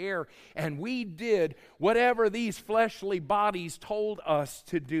of the air, and we did whatever these fleshly bodies told us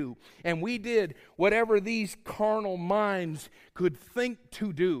to do. And we did whatever these carnal minds could think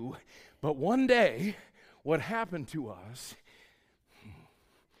to do. But one day, what happened to us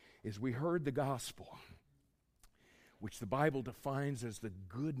is we heard the gospel, which the Bible defines as the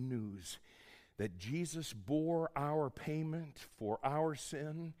good news that Jesus bore our payment for our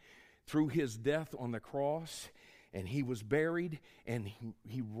sin through his death on the cross, and he was buried, and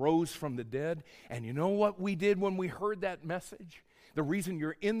he rose from the dead. And you know what we did when we heard that message? The reason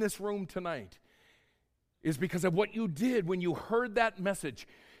you're in this room tonight is because of what you did when you heard that message.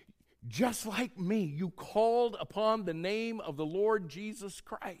 Just like me, you called upon the name of the Lord Jesus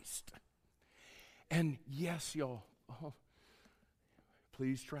Christ. And yes, y'all,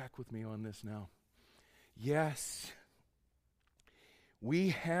 please track with me on this now. Yes, we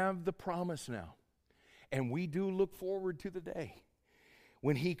have the promise now, and we do look forward to the day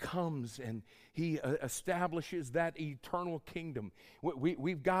when he comes and he establishes that eternal kingdom.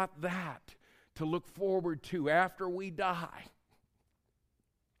 We've got that to look forward to after we die.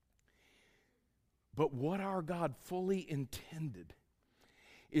 But what our God fully intended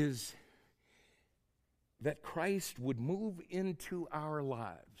is that Christ would move into our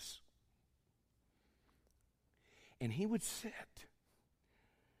lives, and he would sit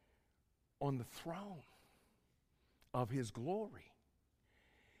on the throne of his glory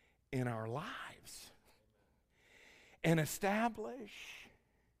in our lives and establish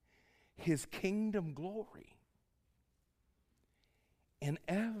his kingdom glory in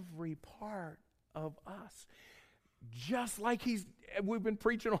every part of us. Just like we've been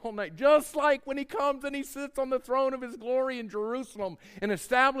preaching all night, just like when he comes and he sits on the throne of his glory in Jerusalem and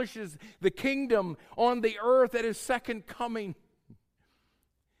establishes the kingdom on the earth at his second coming.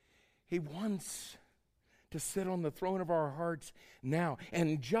 He wants to sit on the throne of our hearts now.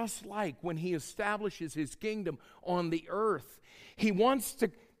 And just like when he establishes his kingdom on the earth, he wants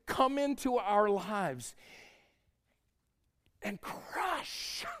to come into our lives and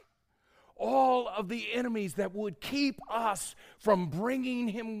crush all of the enemies that would keep us from bringing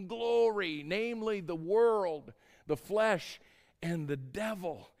him glory, namely the world, the flesh, and the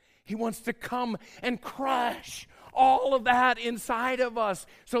devil. He wants to come and crush all of that inside of us,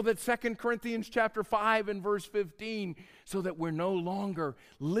 so that 2 Corinthians chapter 5 and verse 15, so that we're no longer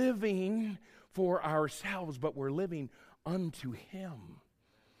living for ourselves, but we're living unto him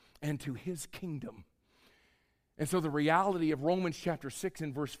and to his kingdom. And so the reality of Romans chapter 6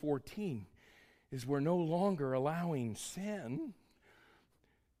 and verse 14 is we're no longer allowing sin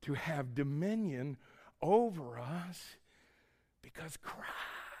to have dominion over us, because Christ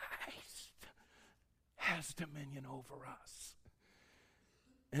has dominion over us.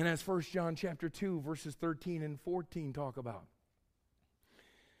 And as 1 John chapter 2 verses 13 and 14 talk about,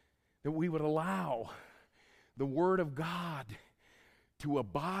 that we would allow the Word of God to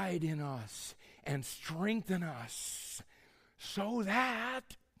abide in us and strengthen us, so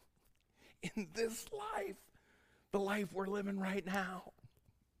that in this life, the life we're living right now,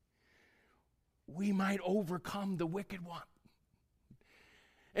 we might overcome the wicked one.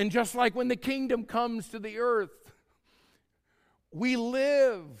 And just like when the kingdom comes to the earth, we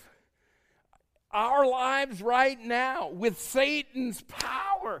live our lives right now with Satan's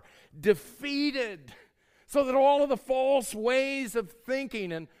power defeated, so that all of the false ways of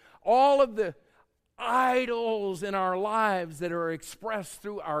thinking and all of the idols in our lives that are expressed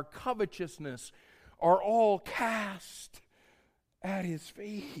through our covetousness are all cast at his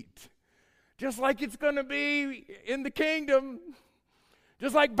feet. Just like it's going to be in the kingdom,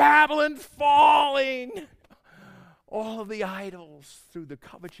 just like Babylon's falling, all of the idols through the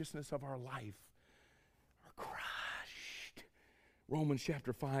covetousness of our life are crushed. Romans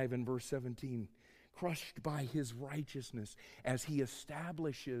chapter 5 and verse 17, crushed by his righteousness as he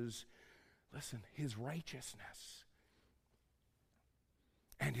establishes, listen, his righteousness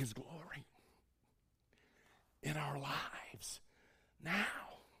and his glory in our lives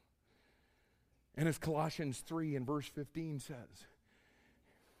now. And as Colossians 3 and verse 15 says,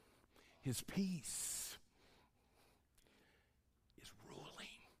 his peace is ruling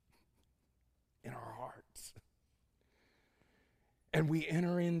in our hearts. And we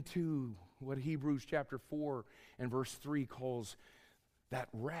enter into what Hebrews chapter 4 and verse 3 calls that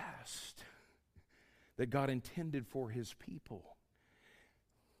rest that God intended for his people.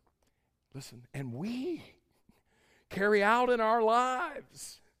 Listen, and we carry out in our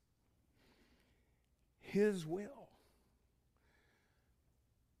lives his will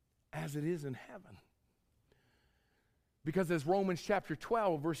as it is in heaven. Because as Romans chapter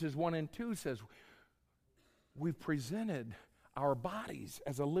 12 verses 1 and 2 says, we've presented our bodies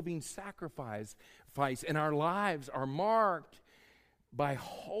as a living sacrifice, and our lives are marked by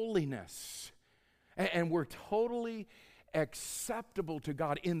holiness. And we're totally acceptable to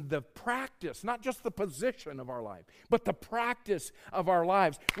God in the practice, not just the position of our life, but the practice of our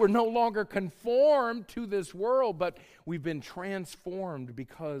lives. We're no longer conformed to this world, but we've been transformed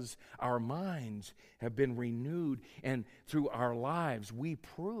because our minds have been renewed, and through our lives we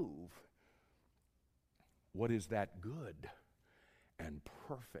prove what is that good and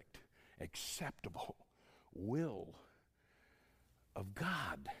perfect, acceptable will of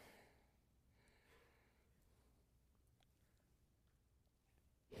God.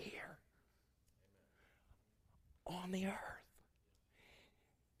 Here on the earth,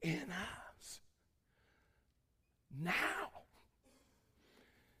 in us, now.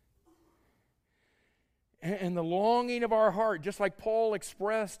 And the longing of our heart, just like Paul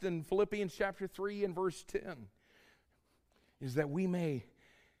expressed in Philippians chapter 3 and verse 10, is that we may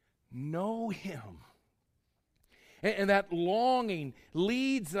know him. And that longing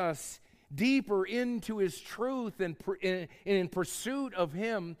leads us deeper into his truth and in pursuit of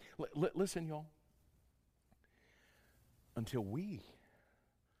him. Listen, y'all. Until we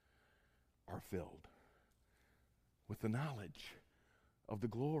are filled with the knowledge of the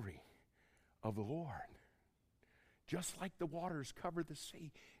glory of the Lord. Just like the waters cover the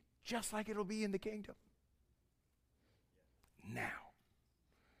sea, just like it'll be in the kingdom. Now,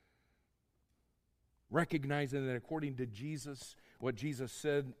 recognizing that according to Jesus, what Jesus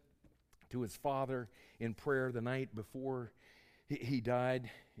said to his Father in prayer the night before He died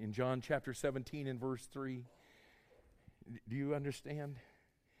in John chapter 17 and verse 3. Do you understand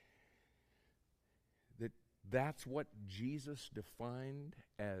that that's what Jesus defined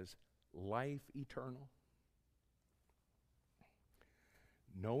as life eternal?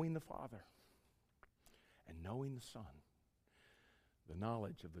 Knowing the Father and knowing the Son, the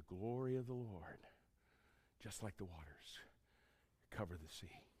knowledge of the glory of the Lord, just like the waters cover the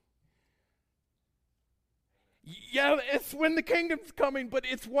sea. Yeah, it's when the kingdom's coming, but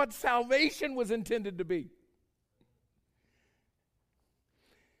it's what salvation was intended to be.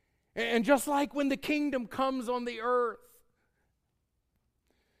 And just like when the kingdom comes on the earth,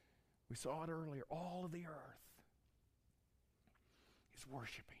 we saw it earlier, all of the earth is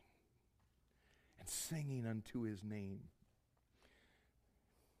worshiping and singing unto his name.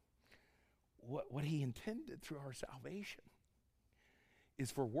 What he intended through our salvation is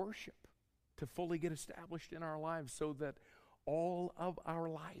for worship to fully get established in our lives so that all of our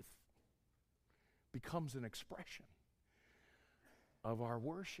life becomes an expression of our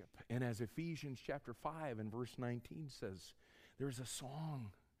worship. And as Ephesians chapter 5 and verse 19 says, there's a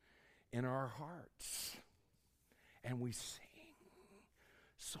song in our hearts, and we sing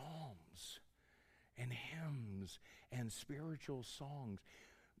psalms and hymns and spiritual songs,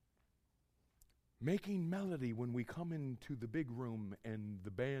 making melody when we come into the big room and the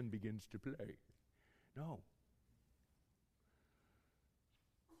band begins to play. No.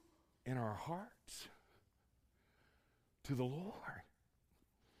 In our hearts, to the Lord.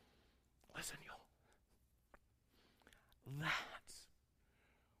 Listen, y'all. That's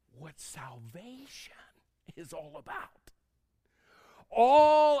what salvation is all about.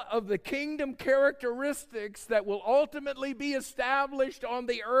 All of the kingdom characteristics that will ultimately be established on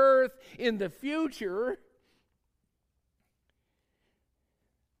the earth in the future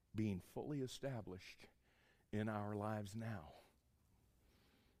being fully established in our lives now.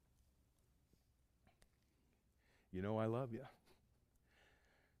 You know I love you.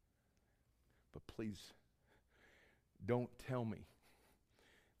 But please, don't tell me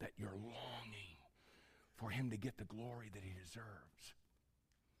that you're longing for him to get the glory that he deserves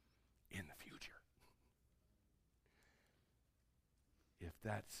in the future. If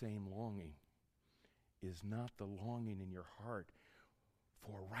that same longing is not the longing in your heart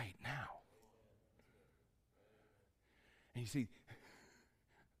for right now. And you see,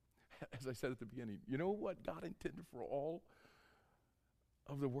 as I said at the beginning, you know what God intended for all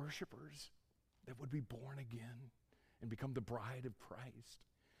of the worshipers that would be born again and become the bride of Christ?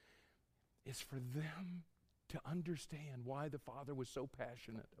 Is for them to understand why the Father was so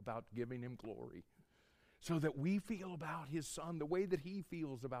passionate about giving him glory, so that we feel about his Son the way that he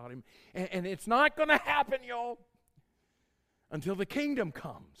feels about him. And it's not going to happen, y'all, until the kingdom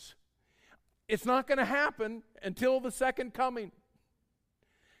comes. It's not going to happen until the second coming.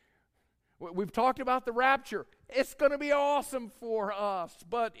 We've talked about the rapture. It's going to be awesome for us,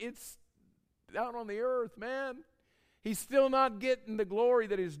 but it's out on the earth, man. He's still not getting the glory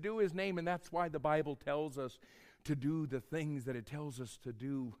that is due his name, and that's why the Bible tells us to do the things that it tells us to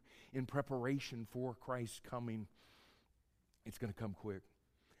do in preparation for Christ's coming. It's going to come quick.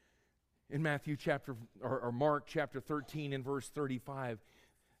 In Matthew chapter, or Mark chapter 13 and verse 35,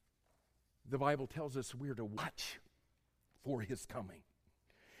 the Bible tells us we're to watch for his coming.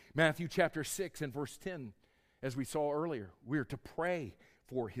 Matthew chapter 6 and verse 10, as we saw earlier, we're to pray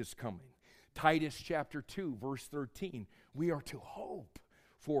for his coming. Titus chapter 2, verse 13, we are to hope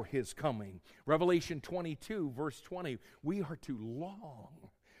for his coming. Revelation 22, verse 20, we are to long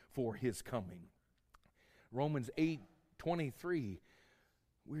for his coming. Romans 8, 23,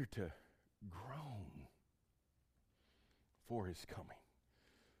 we're to groan for his coming.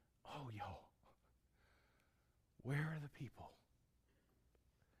 Oh, y'all, where are the people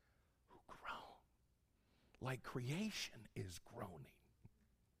who groan like creation is groaning?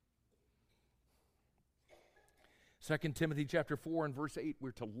 2 Timothy chapter 4 and verse 8,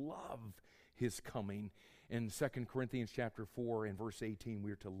 we're to love his coming. In 2 Corinthians chapter 4 and verse 18,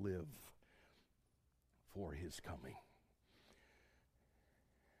 we're to live for his coming.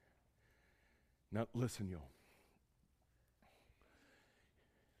 Now listen, y'all.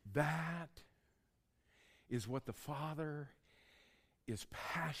 That is what the Father is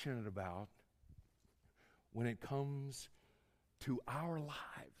passionate about when it comes to our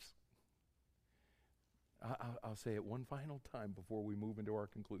lives. I'll say it one final time before we move into our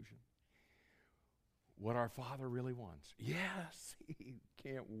conclusion. What our Father really wants. Yes, he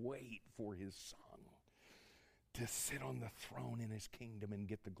can't wait for his Son to sit on the throne in his kingdom and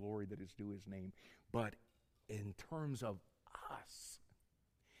get the glory that is due his name. But in terms of us,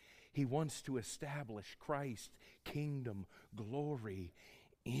 He wants to establish Christ's kingdom glory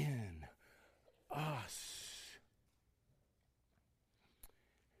in us.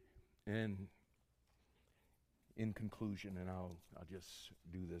 And in conclusion, and I'll just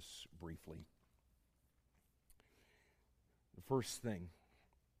do this briefly. The first thing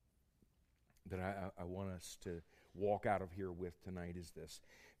that I want us to walk out of here with tonight is this.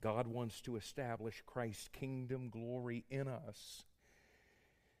 God wants to establish Christ's kingdom glory in us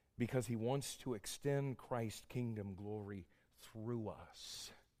because He wants to extend Christ's kingdom glory through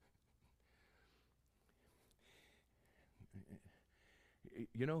us.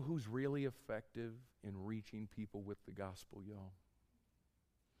 You know who's really effective in reaching people with the gospel, y'all?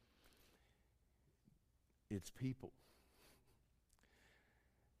 It's people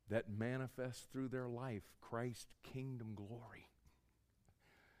that manifest through their life Christ's kingdom glory.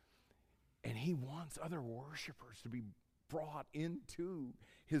 And He wants other worshipers to be brought into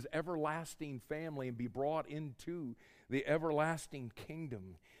His everlasting family and be brought into the everlasting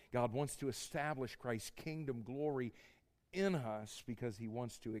kingdom. God wants to establish Christ's kingdom glory in us because He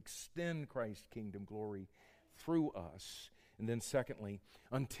wants to extend Christ's kingdom glory through us. And then secondly,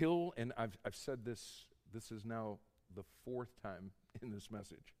 until, and I've said this is now the fourth time in this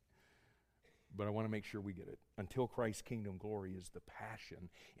message, but I want to make sure we get it. Until Christ's kingdom glory is the passion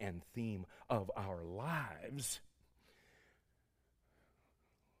and theme of our lives,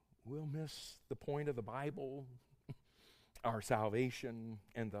 we'll miss the point of the Bible, our salvation,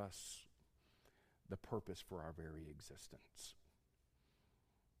 and thus the purpose for our very existence.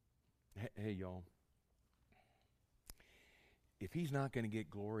 Hey, y'all. If He's not going to get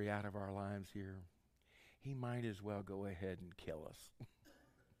glory out of our lives here, He might as well go ahead and kill us.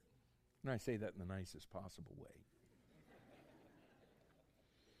 And I say that in the nicest possible way.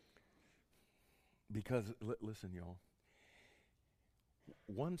 Because, listen, y'all,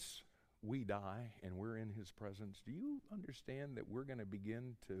 once we die and we're in His presence, do you understand that we're going to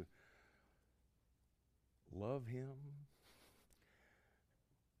begin to love Him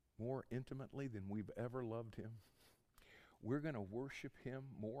more intimately than we've ever loved Him? We're going to worship Him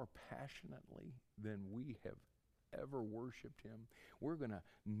more passionately than we have ever worshiped Him. We're going to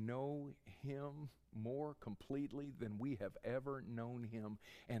know Him more completely than we have ever known Him.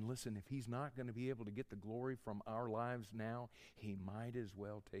 And listen, if He's not going to be able to get the glory from our lives now, He might as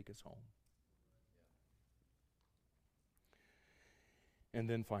well take us home. And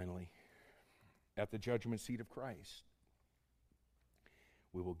then finally, at the judgment seat of Christ,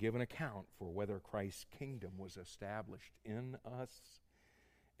 we will give an account for whether Christ's kingdom was established in us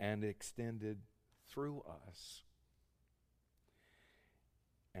and extended through us.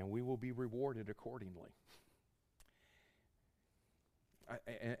 And we will be rewarded accordingly.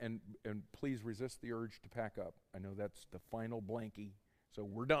 And please resist the urge to pack up. I know that's the final blankie, so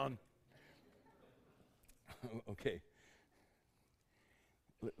we're done. Okay.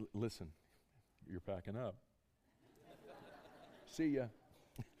 Listen, you're packing up. See ya.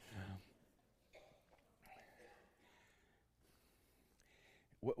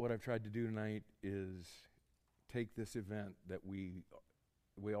 What I've tried to do tonight is take this event that we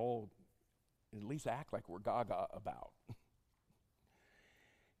all at least act like we're gaga about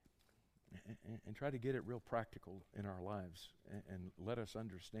and try to get it real practical in our lives and let us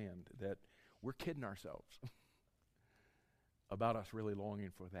understand that we're kidding ourselves about us really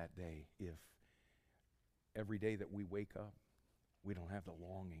longing for that day if every day that we wake up, we don't have the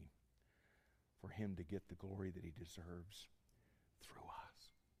longing for Him to get the glory that He deserves through us.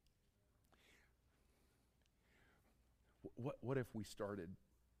 What if we started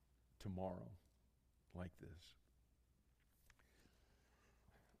tomorrow like this?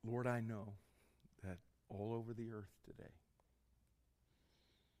 Lord, I know that all over the earth today,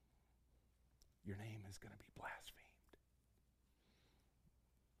 Your name is going to be blasphemed.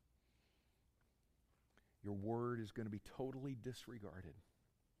 Your word is going to be totally disregarded.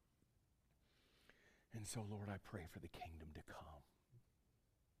 And so, Lord, I pray for the kingdom to come,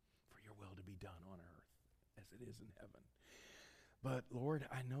 for Your will to be done on earth as it is in heaven. But, Lord,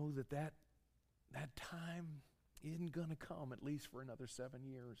 I know that time isn't going to come, at least for another 7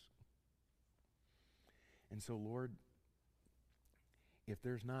 years. And so, Lord, if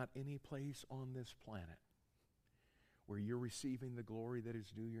there's not any place on this planet where You're receiving the glory that is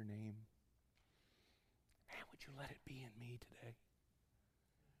due Your name, man, would You let it be in me today?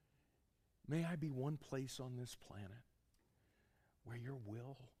 May I be one place on this planet where Your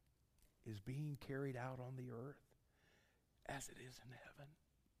will is being carried out on the earth as it is in heaven.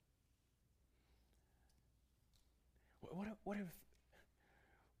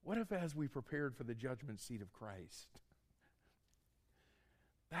 What if as we prepared for the judgment seat of Christ,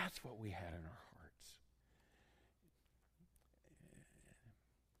 That's what we had in our hearts.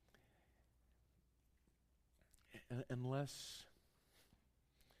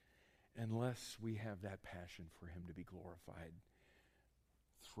 Unless we have that passion for him to be glorified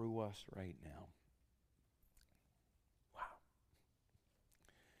through us right now. Wow.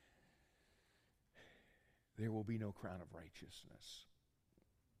 There will be no crown of righteousness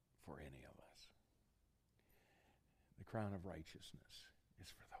for any of us. The crown of righteousness is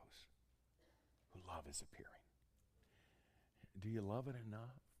for those who love his appearing. Do you love it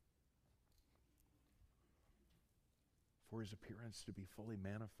enough for his appearance to be fully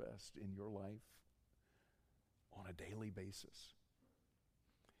manifest in your life on a daily basis?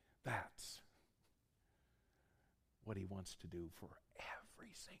 That's what he wants to do for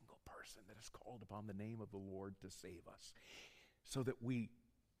every single person that is called upon the name of the Lord to save us, so that we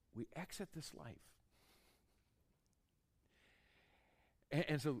exit this life.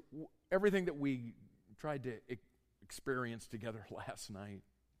 And so everything that we tried to experience together last night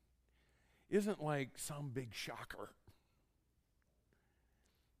isn't like some big shocker.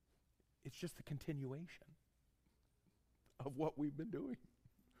 It's just the continuation of what we've been doing.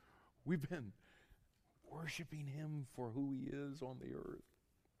 We've been worshiping him for who he is on the earth.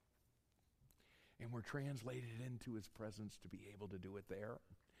 And we're translated into his presence to be able to do it there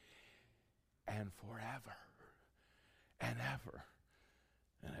and forever and ever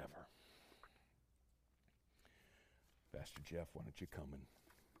and ever. Pastor Jeff, why don't you come and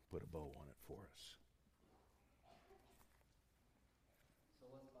put a bow on it for us?